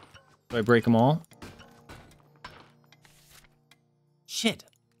 Do I break them all? Shit,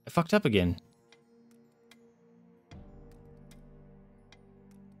 I fucked up again.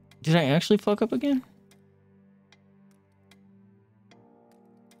 Did I actually fuck up again?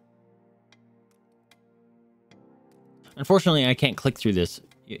 Unfortunately, I can't click through this.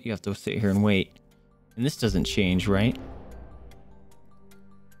 You have to sit here and wait. And this doesn't change, right?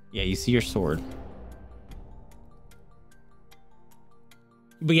 Yeah, you see your sword.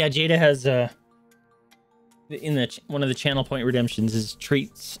 But yeah, Jada has in one of the channel point redemptions is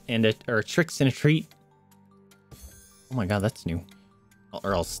treats and or tricks and a treat. Oh my god, that's new.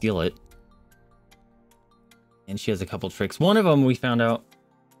 Or I'll steal it. And she has a couple tricks. One of them we found out.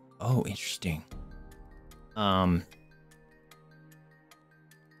 Oh, interesting. A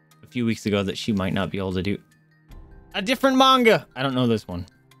few weeks ago that she might not be able to do a different manga. I don't know this one.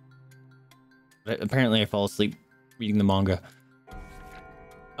 But apparently I fall asleep reading the manga.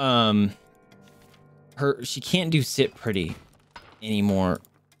 She can't do sit pretty anymore.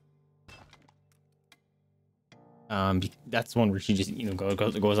 That's one where she just, you know,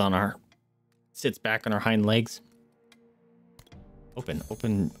 goes on her, sits back on her hind legs.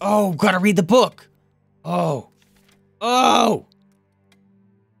 Open. Oh, gotta read the book. Oh.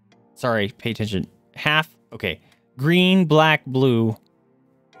 Sorry, pay attention. Half. Okay. Green, black, blue.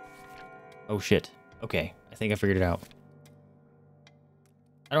 Oh, shit. Okay. I think I figured it out.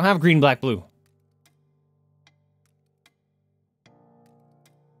 I don't have green, black, blue.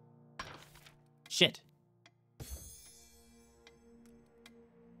 Shit.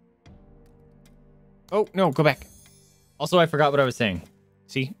 Oh, no. Go back. Also, I forgot what I was saying.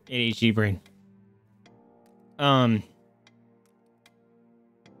 See? ADHD brain.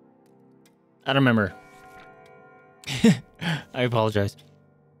 I don't remember. I apologize.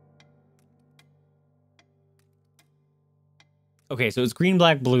 Okay, so it's green,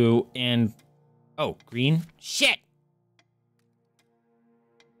 black, blue, and... Oh, green? Shit!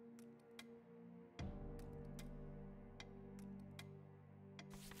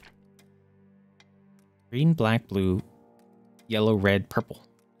 Green, black, blue, yellow, red, purple.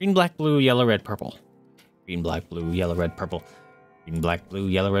 Green, black, blue, yellow, red, purple. Green, black, blue, yellow, red, purple. Green, black, blue,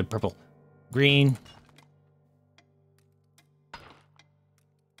 yellow, red, purple. Green.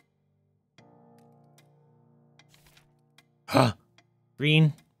 Huh.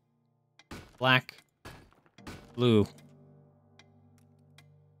 Green. Black. Blue.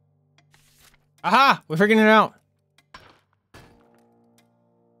 Aha! We're figuring it out.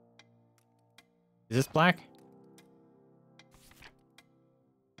 Is this black?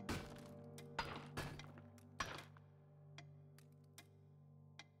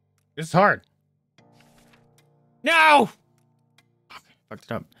 This is hard. No! Okay, fucked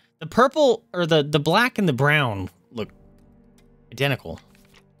it up. The purple, or the black and the brown look identical.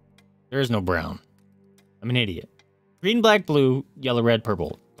 There is no brown. I'm an idiot. Green, black, blue, yellow, red,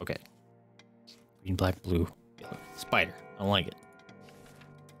 purple. Okay. Green, black, blue, yellow. Spider. I don't like it.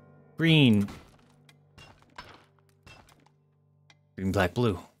 Green. Green, black,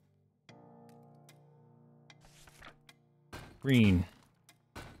 blue. Green.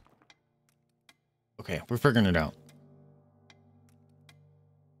 Okay, we're figuring it out.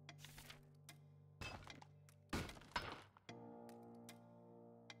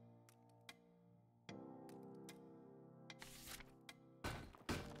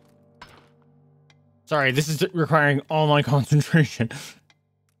 Sorry, this is requiring all my concentration.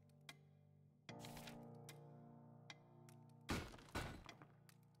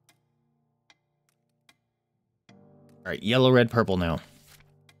 All right, yellow, red, purple now.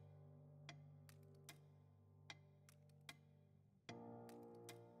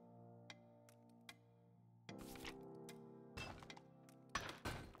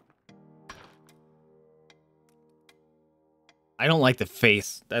 I don't like the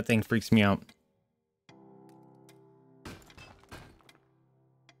face. That thing freaks me out.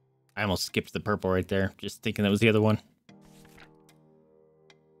 I almost skipped the purple right there, just thinking that was the other one.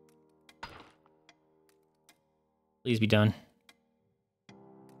 Please be done.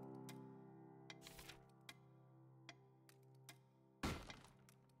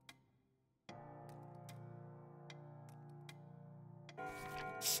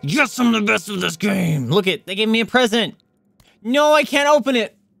 Yes, I'm the best of this game. Look it, they gave me a present. No, I can't open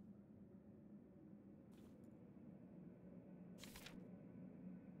it.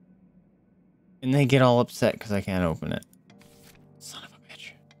 And they get all upset because I can't open it. Son of a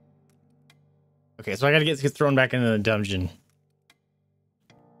bitch. Okay, so I gotta get thrown back into the dungeon.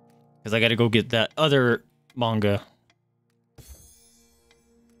 Because I gotta go get that other manga.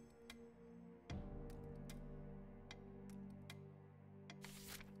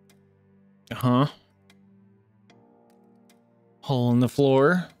 Uh-huh. Hole in the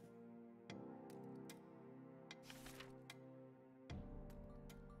floor.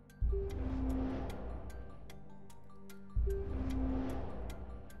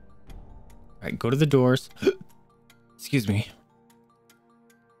 All right, go to the doors. Excuse me.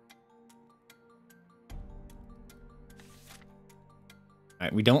 All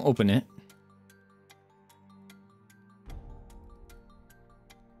right, we don't open it.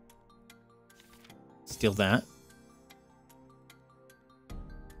 Steal that.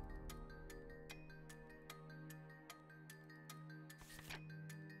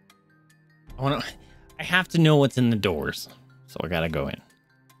 I have to know what's in the doors, so I gotta go in.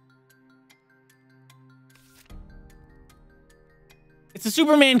 It's a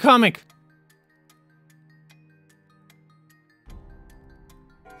Superman comic.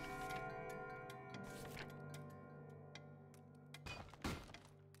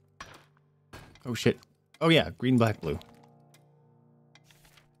 Oh shit. Oh yeah, green, black, blue.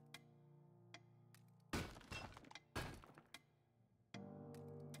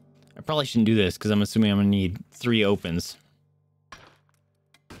 I probably shouldn't do this because I'm assuming I'm gonna need 3 opens.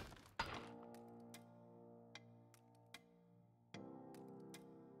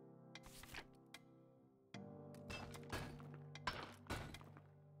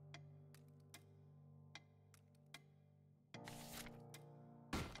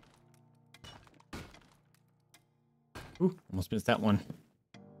 Ooh, almost missed that one.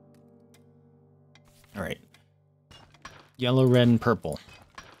 All right. Yellow, red, and purple.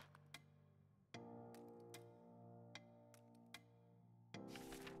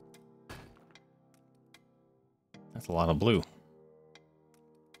 That's a lot of blue.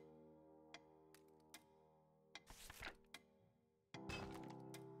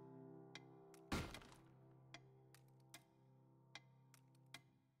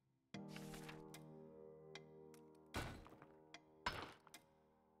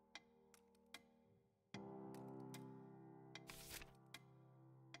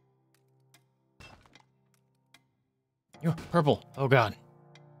 Yo, purple. Oh god.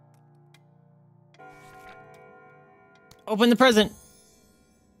 Open the present.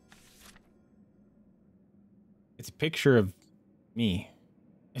 It's a picture of me.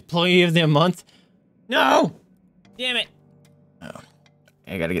 Employee of the month? No! Damn it. Oh,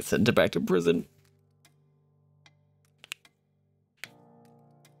 I gotta get sent back to prison.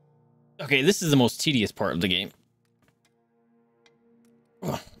 Okay, this is the most tedious part of the game.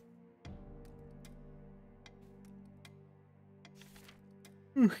 Ugh.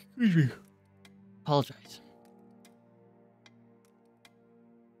 Excuse me. Apologize.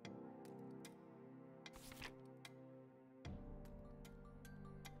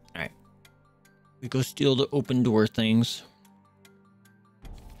 Alright. We go steal the open door things.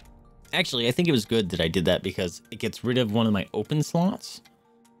 Actually, I think it was good that I did that because it gets rid of one of my open slots.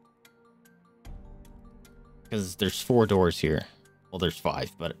 Because there's 4 doors here. Well, there's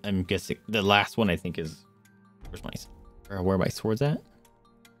 5, but I'm guessing the last one I think is... Where's my... Or where are my swords at?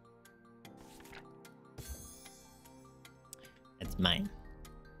 It's mine.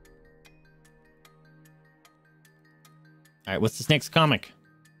 Alright, what's this next comic?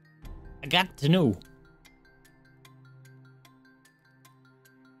 I got to know.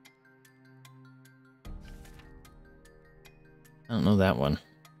 I don't know that one.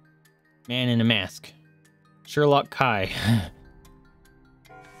 Man in a mask. Sherlock Kai.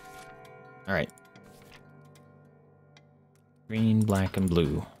 Alright. Green, black, and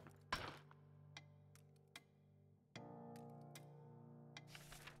blue.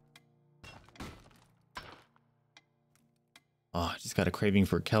 Oh, I just got a craving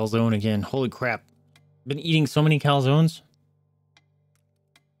for calzone again. Holy crap. Been eating so many calzones.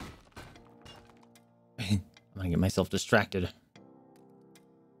 I'm gonna get myself distracted.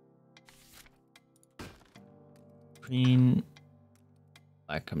 Green,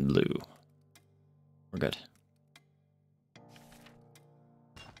 black, and blue. We're good.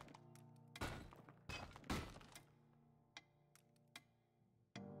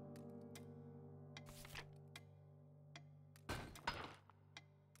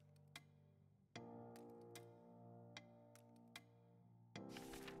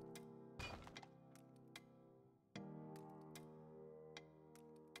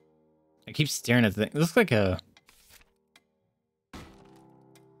 I keep staring at the thing. It looks like a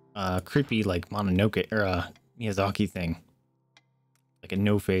creepy like Mononoke or a Miyazaki thing. Like a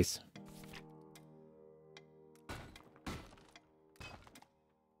no face.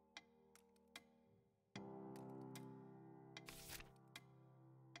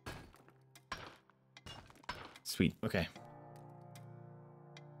 Sweet. Okay.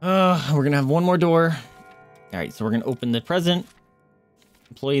 We're gonna have one more door. All right, so we're gonna open the present.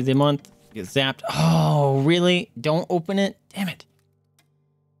 Employee of the month. Get zapped. Oh, really? Don't open it? Damn it.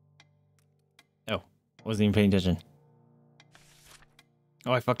 Oh, I wasn't even paying attention.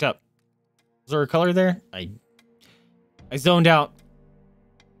 Oh, I fucked up. Was there a color there? I zoned out.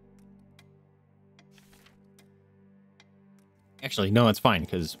 Actually, no, it's fine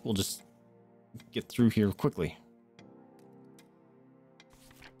because we'll just get through here quickly.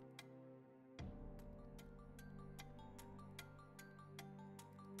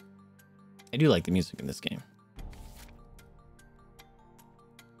 I do like the music in this game.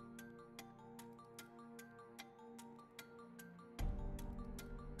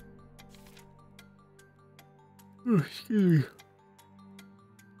 Excuse me.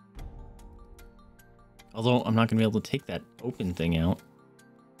 Although I'm not going to be able to take that open thing out.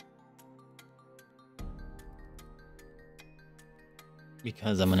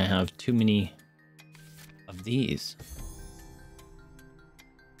 Because I'm going to have too many of these.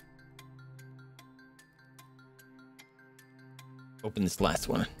 Open this last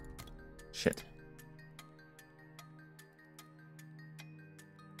one. Shit.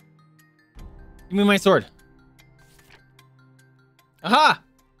 Give me my sword. Aha!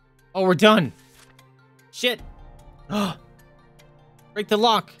 Oh, we're done. Shit. Break the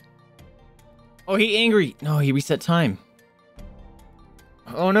lock. Oh, he angry. No, he reset time.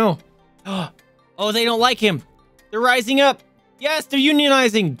 Oh, no. Oh, they don't like him. They're rising up. Yes, they're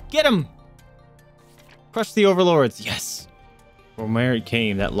unionizing. Get him. Crush the overlords. Yes. From where it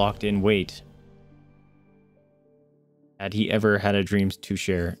came, that locked-in weight. Had he ever had a dream to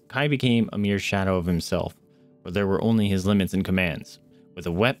share, Kai became a mere shadow of himself, for there were only his limits and commands, with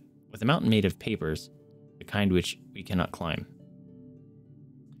a mountain made of papers, the kind which we cannot climb.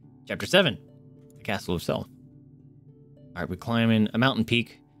 Chapter 7, the Castle of Self. Alright, we're climbing a mountain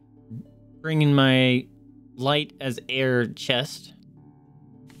peak, bringing my light as air chest.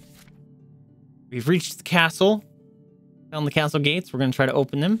 We've reached the castle. Found the castle gates. We're going to try to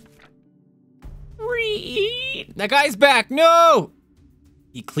open them. That guy's back. No!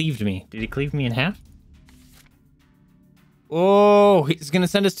 He cleaved me. Did he cleave me in half? Oh, he's going to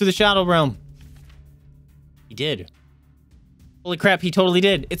send us to the Shadow Realm. He did. Holy crap, he totally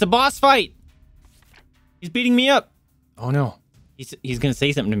did. It's a boss fight. He's beating me up. Oh, no. He's going to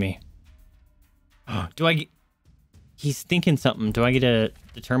say something to me. Do I get... He's thinking something. Do I get to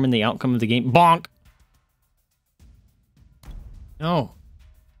determine the outcome of the game? Bonk! No.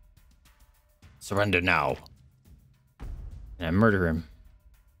 Surrender now. And I murder him.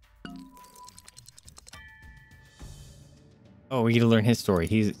 Oh, we get to learn his story.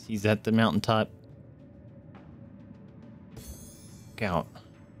 He's at the mountaintop. Look out.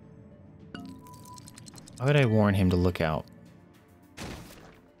 Why would I warn him to look out?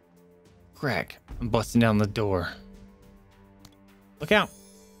 Crack. I'm busting down the door. Look out.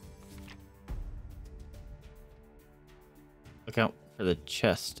 Look out for the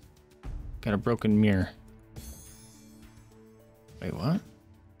chest. Got a broken mirror. Wait, what?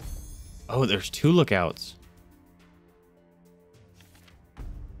 Oh, there's two lookouts.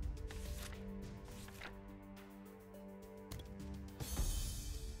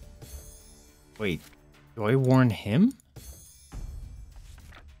 Wait, do I warn him? And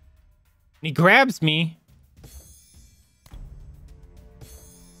he grabs me.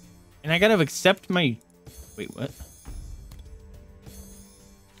 And I gotta accept my... Wait, what?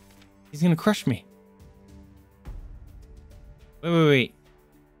 He's gonna crush me. Wait.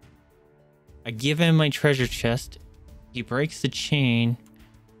 I give him my treasure chest. He breaks the chain.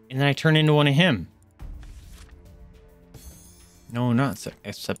 And then I turn into one of him. No, I'm not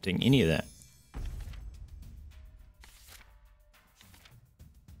accepting any of that.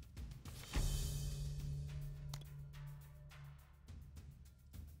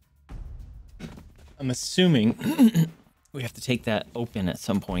 I'm assuming we have to take that open at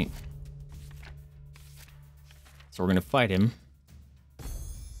some point. So we're gonna fight him.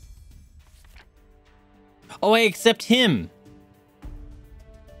 Oh, I accept him.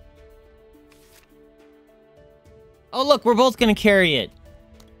 Oh, look, we're both gonna carry it.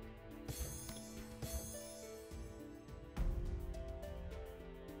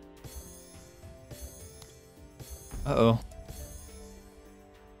 Uh-oh.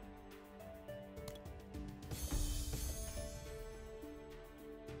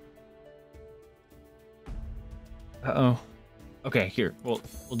 Uh-oh. Okay, here. We'll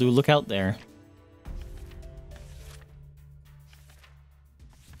do a lookout there.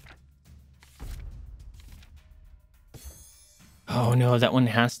 Oh no, that one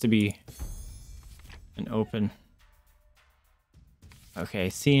has to be an open. Okay, I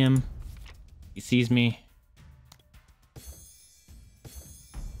see him. He sees me.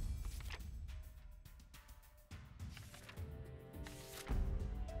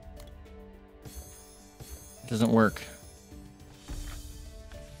 It doesn't work.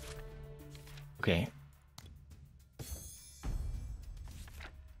 Okay.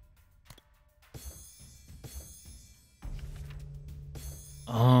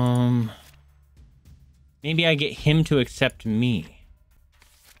 Maybe I get him to accept me.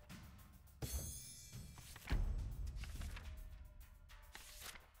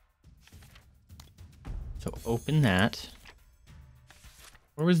 So open that.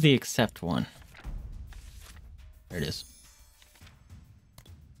 Where was the accept one? There it is.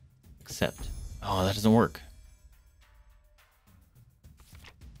 Accept. Oh, that doesn't work.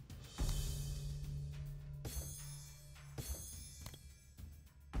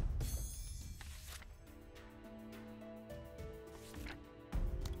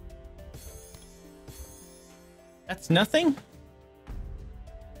 That's nothing?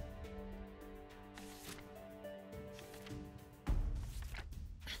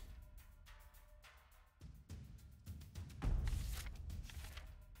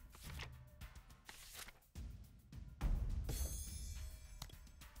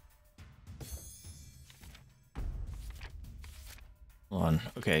 Hold on.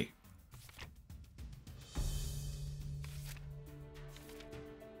 Okay.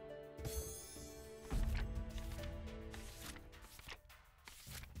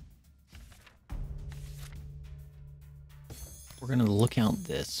 We're gonna look out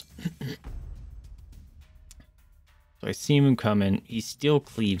this. So I see him coming. He still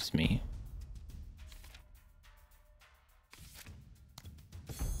cleaves me.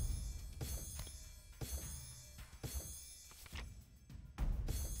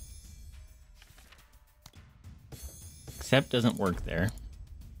 Accept doesn't work there.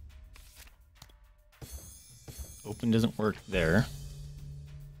 Open doesn't work there.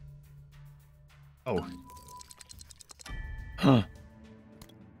 Oh. Huh.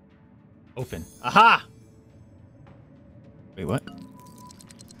 Open. Aha! Wait, what?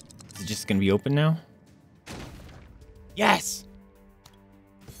 Is it just gonna be open now? Yes!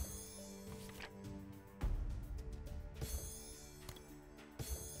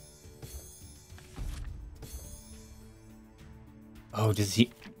 Oh, does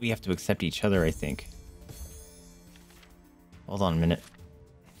he... We have to accept each other, I think. Hold on a minute.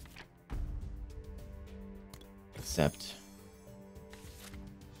 Accept.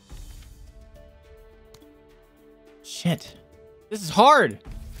 Shit. This is hard!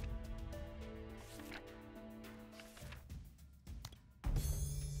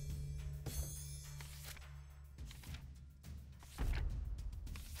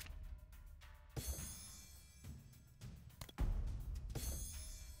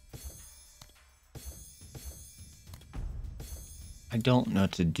 I don't know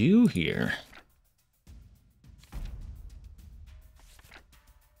what to do here.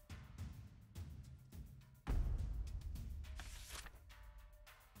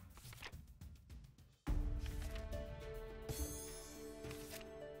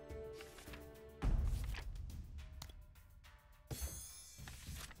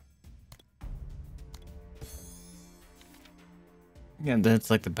 Yeah, that's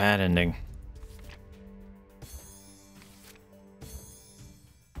like the bad ending.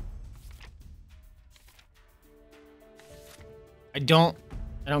 I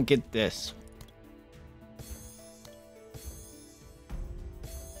don't get this.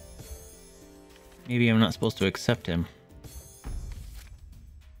 Maybe I'm not supposed to accept him.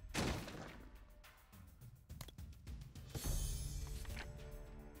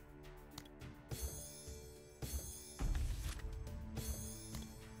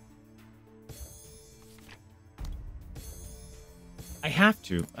 I have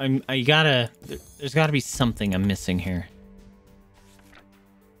to. There's gotta be something I'm missing here.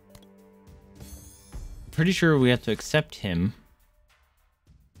 Pretty sure we have to accept him.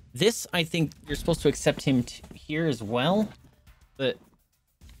 This, I think you're supposed to accept him here as well, but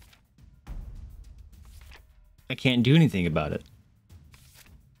I can't do anything about it.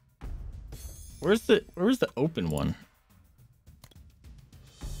 Where's the open one?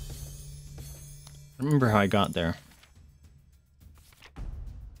 I remember how I got there.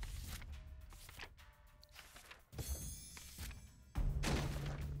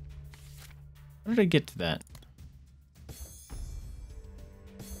 How did I get to that?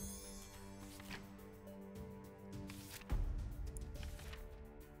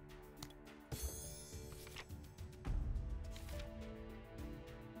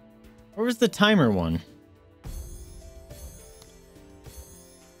 Where was the timer one?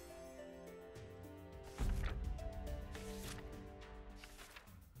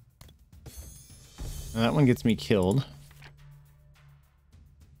 Now that one gets me killed.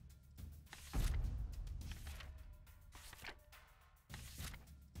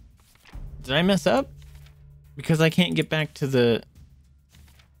 Did I mess up? Because I can't get back to the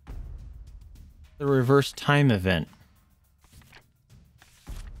reverse time event.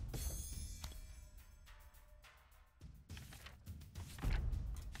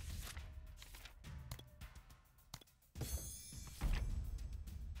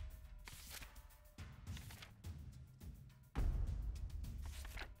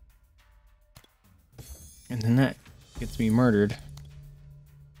 And then that gets me murdered.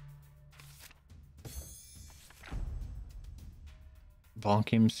 Bonk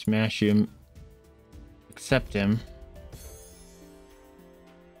him, smash him, accept him.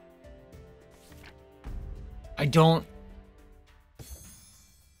 I don't...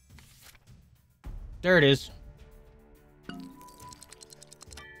 There it is.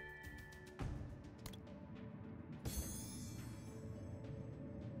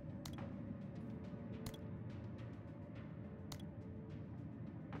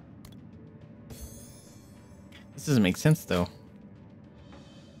 This doesn't make sense, though.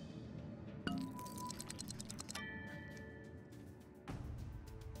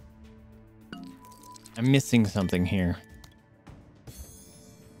 I'm missing something here.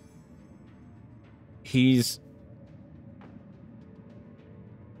 He's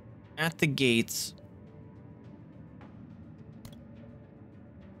at the gates.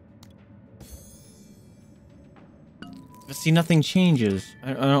 But see, nothing changes.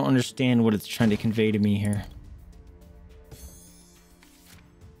 I don't understand what it's trying to convey to me here.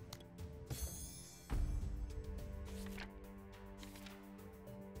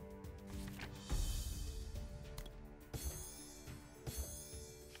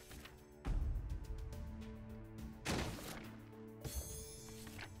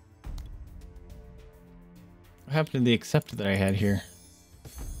 What happened to the accept that I had here?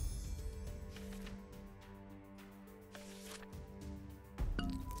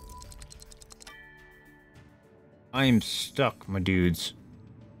 I'm stuck, my dudes.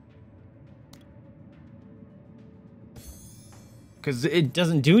 Because it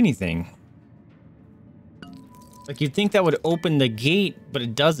doesn't do anything. Like, you'd think that would open the gate, but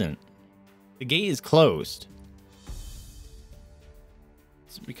it doesn't. The gate is closed.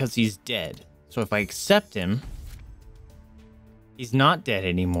 It's because he's dead. So if I accept him... He's not dead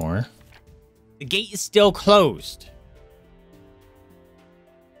anymore. The gate is still closed.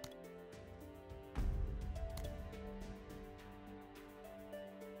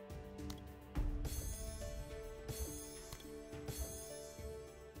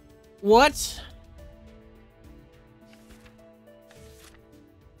 What?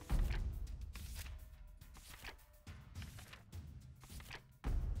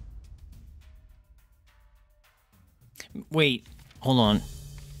 Wait. Hold on.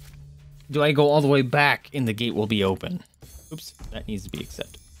 Do I go all the way back and the gate will be open? Oops, that needs to be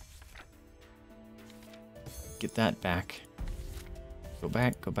accepted. Get that back. Go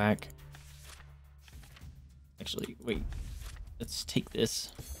back, go back. Actually, wait. Let's take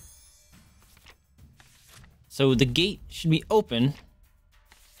this. So the gate should be open.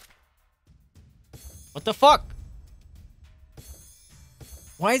 What the fuck?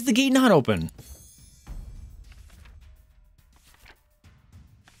 Why is the gate not open?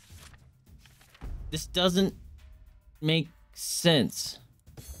 This doesn't make sense.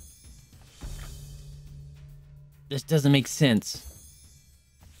 This doesn't make sense.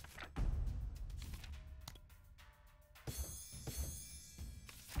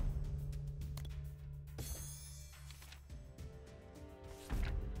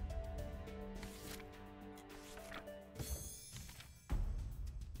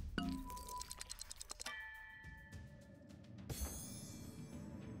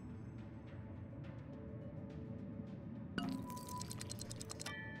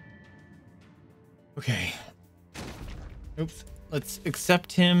 Okay. Oops. Let's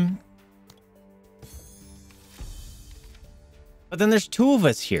accept him. But then there's two of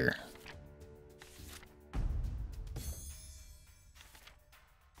us here.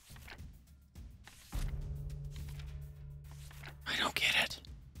 I don't get it.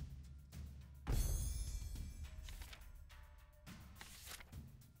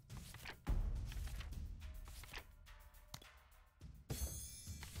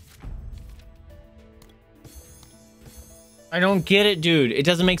 I don't get it, dude. It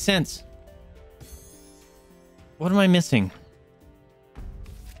doesn't make sense. What am I missing?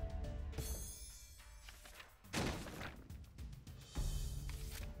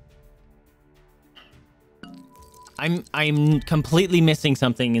 I'm completely missing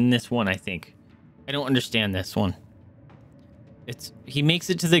something in this one, I think. I don't understand this one. He makes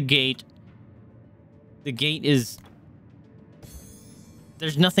it to the gate. The gate is...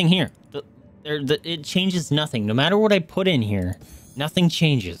 There's nothing here. It changes nothing. No matter what I put in here, nothing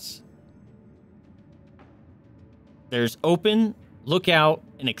changes. There's open, look out,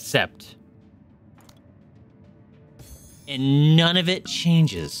 and accept. And none of it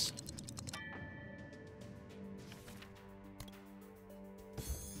changes.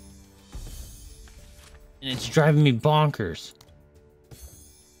 And it's driving me bonkers.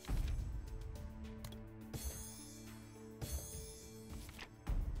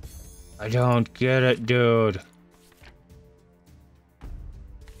 I don't get it, dude.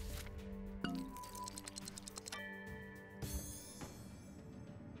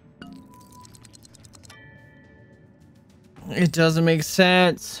 It doesn't make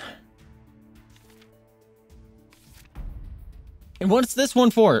sense. And what's this one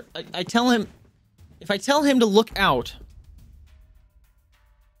for? I tell him... If I tell him to look out,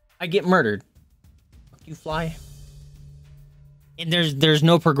 I get murdered. Fuck you, fly. And there's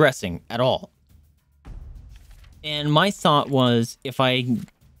no progressing at all. And my thought was, if I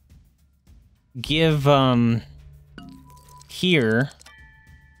give here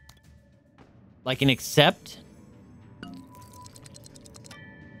like an accept,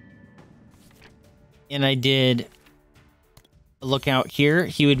 and I did a look out here,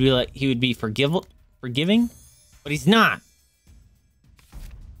 he would be forgiving, but he's not.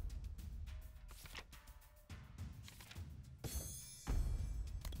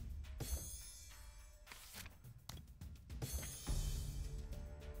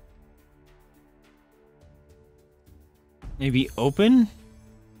 Maybe open?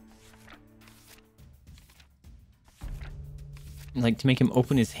 Like to make him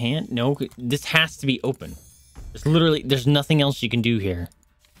open his hand? No, this has to be open. There's nothing else you can do here.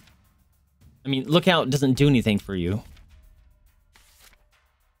 I mean, look out doesn't do anything for you.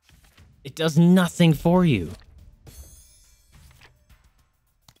 It does nothing for you.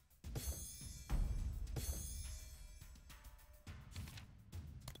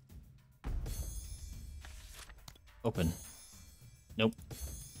 Open. Nope.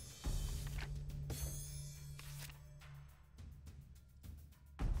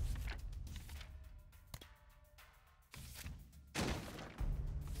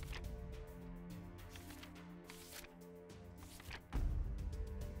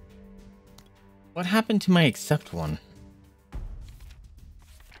 What happened to my accept one?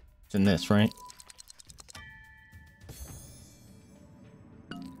 It's in this, right?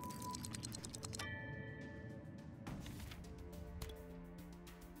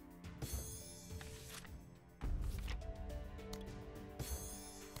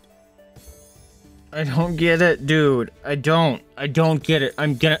 I don't get it, dude. I don't get it. I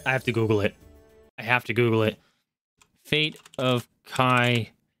have to Google it. I have to Google it. Fate of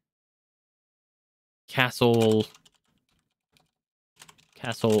Kai Castle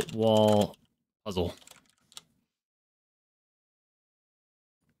wall puzzle.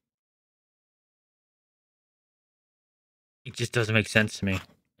 It just doesn't make sense to me.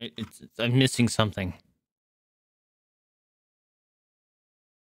 I'm missing something.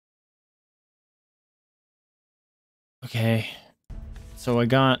 Okay, so I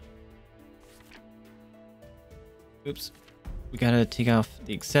got... Oops. We gotta take off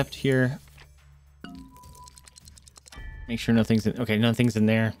the accept here. Make sure nothing's in... Okay, nothing's in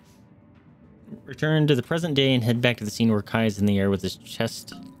there. Return to the present day and head back to the scene where Kai is in the air with his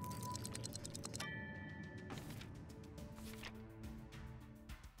chest.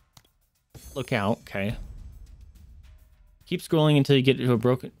 Look out, okay. Keep scrolling until you get to a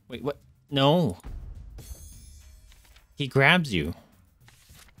broken... Wait, what? No. He grabs you.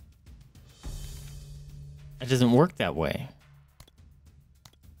 It doesn't work that way.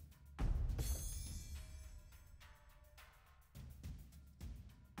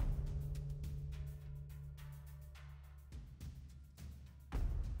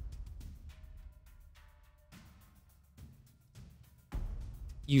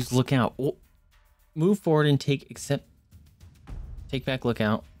 Use lookout. Oh. Move forward and take accept. Take back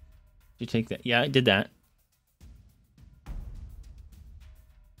lookout. Did you take that? Yeah, I did that.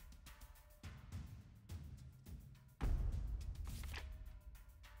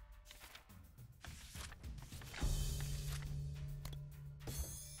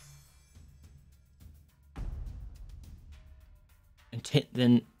 And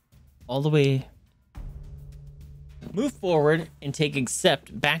then all the way move forward and take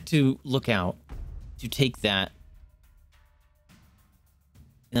accept back to lookout to take that.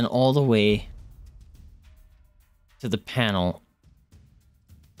 And then all the way to the panel.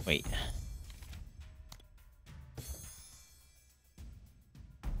 Wait.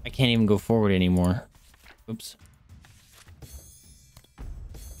 I can't even go forward anymore. Oops.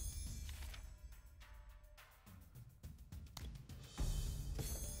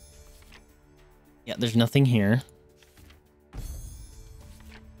 Yeah, there's nothing here.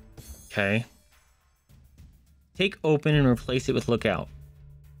 Okay. Take open and replace it with lookout.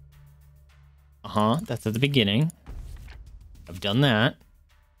 Uh-huh, that's at the beginning. I've done that.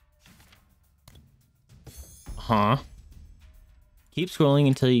 Uh-huh. Keep scrolling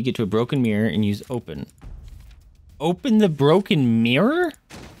until you get to a broken mirror and use open. Open the broken mirror?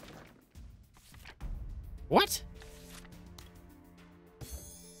 What?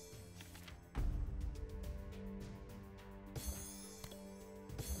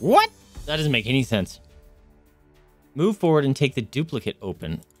 What? That doesn't make any sense. Move forward and take the duplicate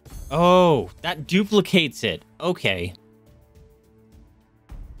open. Oh, that duplicates it. Okay.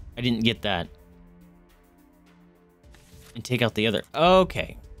 I didn't get that. And take out the other.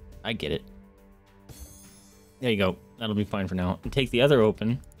 Okay. I get it. There you go. That'll be fine for now. And take the other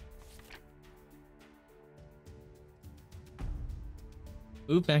open.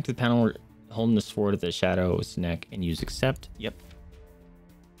 Move back to the panel holding the sword at the shadow's neck and use accept. Yep.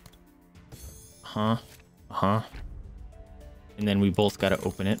 Uh-huh. Uh-huh. And then we both got to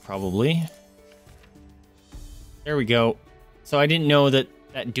open it, probably. There we go. So I didn't know that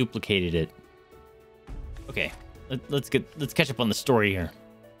that duplicated it. Okay. Let's catch up on the story here.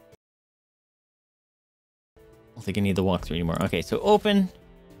 I don't think I need the walkthrough anymore. Okay, so open.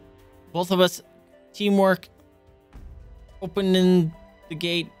 Both of us. Teamwork. Opening the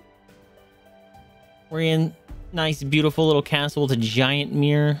gate. We're in nice, beautiful little castle with a giant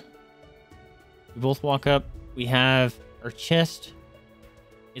mirror. We both walk up. We have our chest.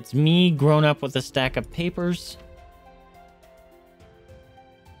 It's me grown up with a stack of papers.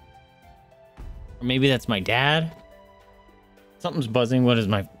 Or maybe that's my dad. Something's buzzing. What is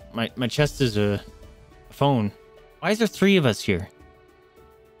my chest is a phone. Why is there 3 of us here?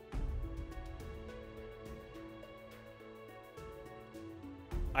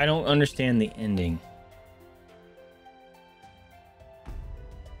 I don't understand the ending.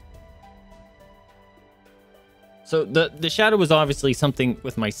 So the shadow was obviously something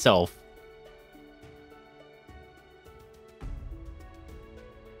with myself.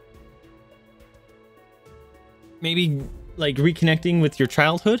 Maybe like reconnecting with your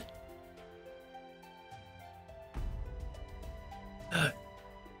childhood?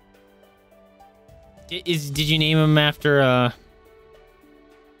 Did you name him after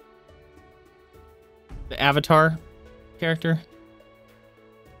the Avatar character?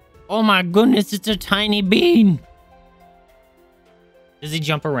 Oh my goodness, it's a tiny bean. Does he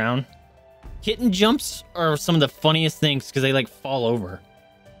jump around? Kitten jumps are some of the funniest things because they like fall over.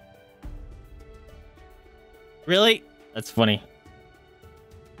 Really? That's funny.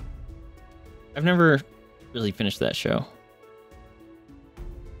 I've never really finished that show.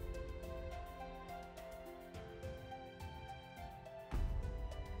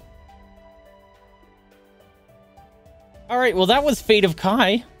 All right, well, that was Fate of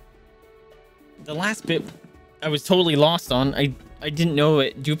Kai. The last bit I was totally lost on. I didn't know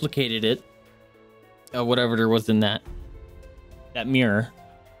it duplicated it. Whatever there was in that mirror.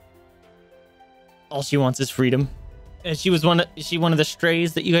 All she wants is freedom. And she was one of the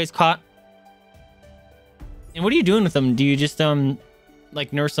strays that you guys caught? And what are you doing with them? Do you just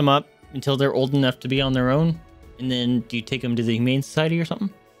like nurse them up until they're old enough to be on their own? And then do you take them to the Humane Society or something?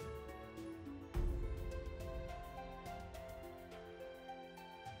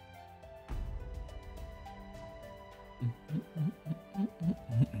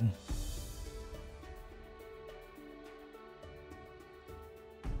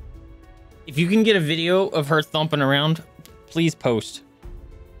 If you can get a video of her thumping around, please post.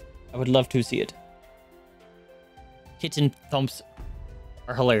 I would love to see it. Kitten thumps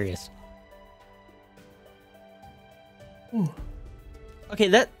are hilarious. Ooh. Okay,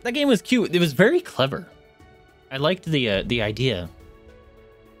 that game was cute. It was very clever. I liked the idea.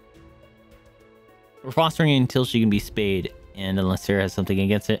 We're fostering until she can be spayed, and unless Sarah has something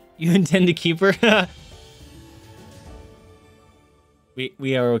against it, you intend to keep her.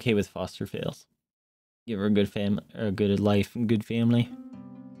 We are okay with foster fails. Give her a good family, or a good life, and good family.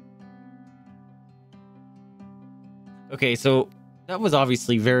 Okay, so that was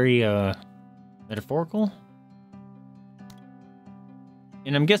obviously very metaphorical,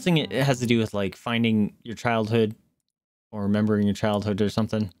 and I'm guessing it has to do with like finding your childhood or remembering your childhood or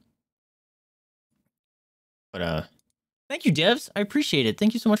something. But thank you, devs. I appreciate it.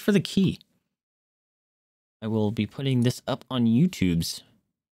 Thank you so much for the key. I will be putting this up on YouTube's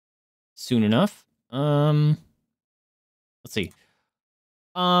soon enough. Let's see.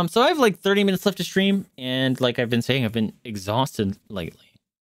 So I have like 30 minutes left to stream, and like I've been saying, I've been exhausted lately.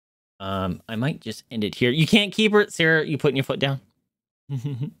 I might just end it here. You can't keep her, Sarah. You putting your foot down?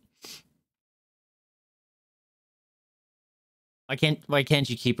 Why can't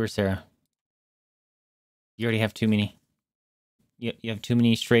you keep her, Sarah? You already have too many. You have too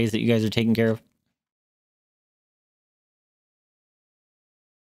many strays that you guys are taking care of.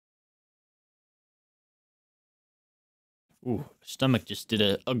 Ooh, stomach just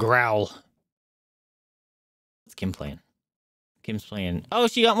did a growl. What's Kim playing? Kim's playing. Oh,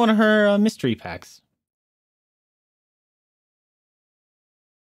 she got one of her mystery packs.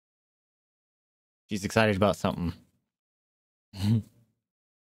 She's excited about something. The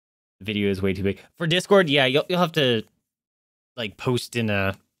video is way too big for Discord. Yeah, you'll have to like post in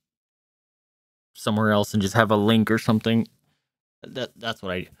a somewhere else and just have a link or something. That's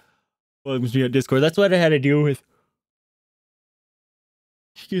what I. Welcome to Discord. That's what I had to deal with.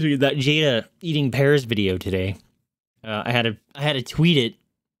 Excuse me, that Jada eating pears video today. I had to tweet it.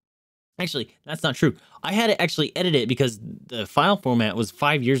 Actually, that's not true. I had to actually edit it because the file format was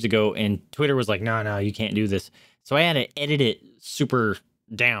 5 years ago, and Twitter was like, no, you can't do this. So I had to edit it super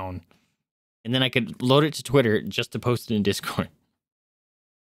down, and then I could load it to Twitter just to post it in Discord.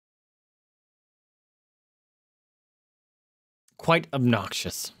 Quite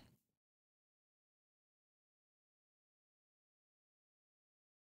obnoxious.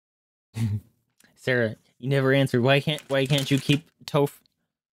 Sarah, you never answered. Why can't you keep Toph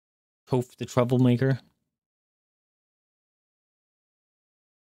the troublemaker?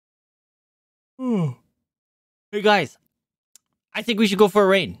 Hey guys, I think we should go for a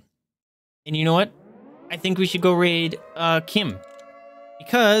raid. And you know what? I think we should go raid Kim,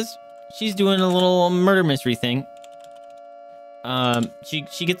 because she's doing a little murder mystery thing.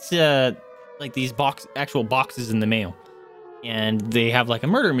 She gets like these actual boxes in the mail, and they have like a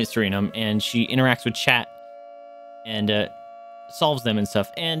murder mystery in them, and she interacts with chat and solves them and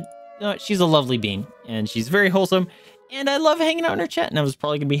stuff. And you know, she's a lovely being, and she's very wholesome, and I love hanging out in her chat. And I was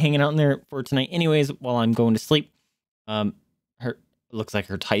probably gonna be hanging out in there for tonight anyways while I'm going to sleep. Her looks like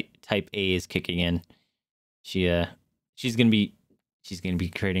her type A is kicking in. She's gonna be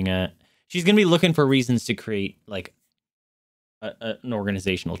creating she's gonna be looking for reasons to create like an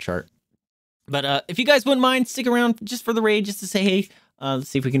organizational chart. But if you guys wouldn't mind, stick around just for the raid, just to say hey. Let's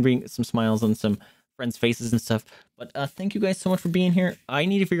see if we can bring some smiles on some friends' faces and stuff. But thank you guys so much for being here. I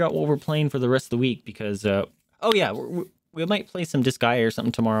need to figure out what we're playing for the rest of the week, because oh yeah, we might play some Disgaea or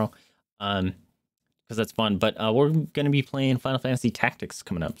something tomorrow, because that's fun. But we're gonna be playing Final Fantasy Tactics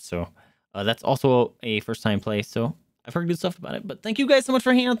coming up, so that's also a first time play. So I've heard good stuff about it. But thank you guys so much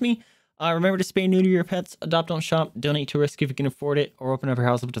for hanging out with me. Remember to spay new to your pets, adopt, don't shop, donate to risk if you can afford it, or open up your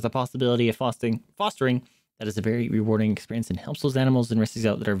house up to the possibility of fostering. That is a very rewarding experience and helps those animals and rescues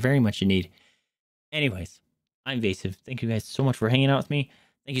out that are very much in need. Anyways, I'm Vaesive. Thank you guys so much for hanging out with me.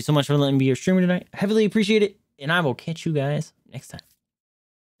 Thank you so much for letting me be your streamer tonight. I heavily appreciate it, and I will catch you guys next time.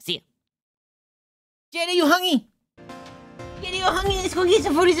 See ya. Jada, you hungry? Jada, you hungry? Let's go get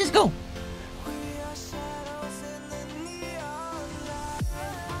some food. Let's go.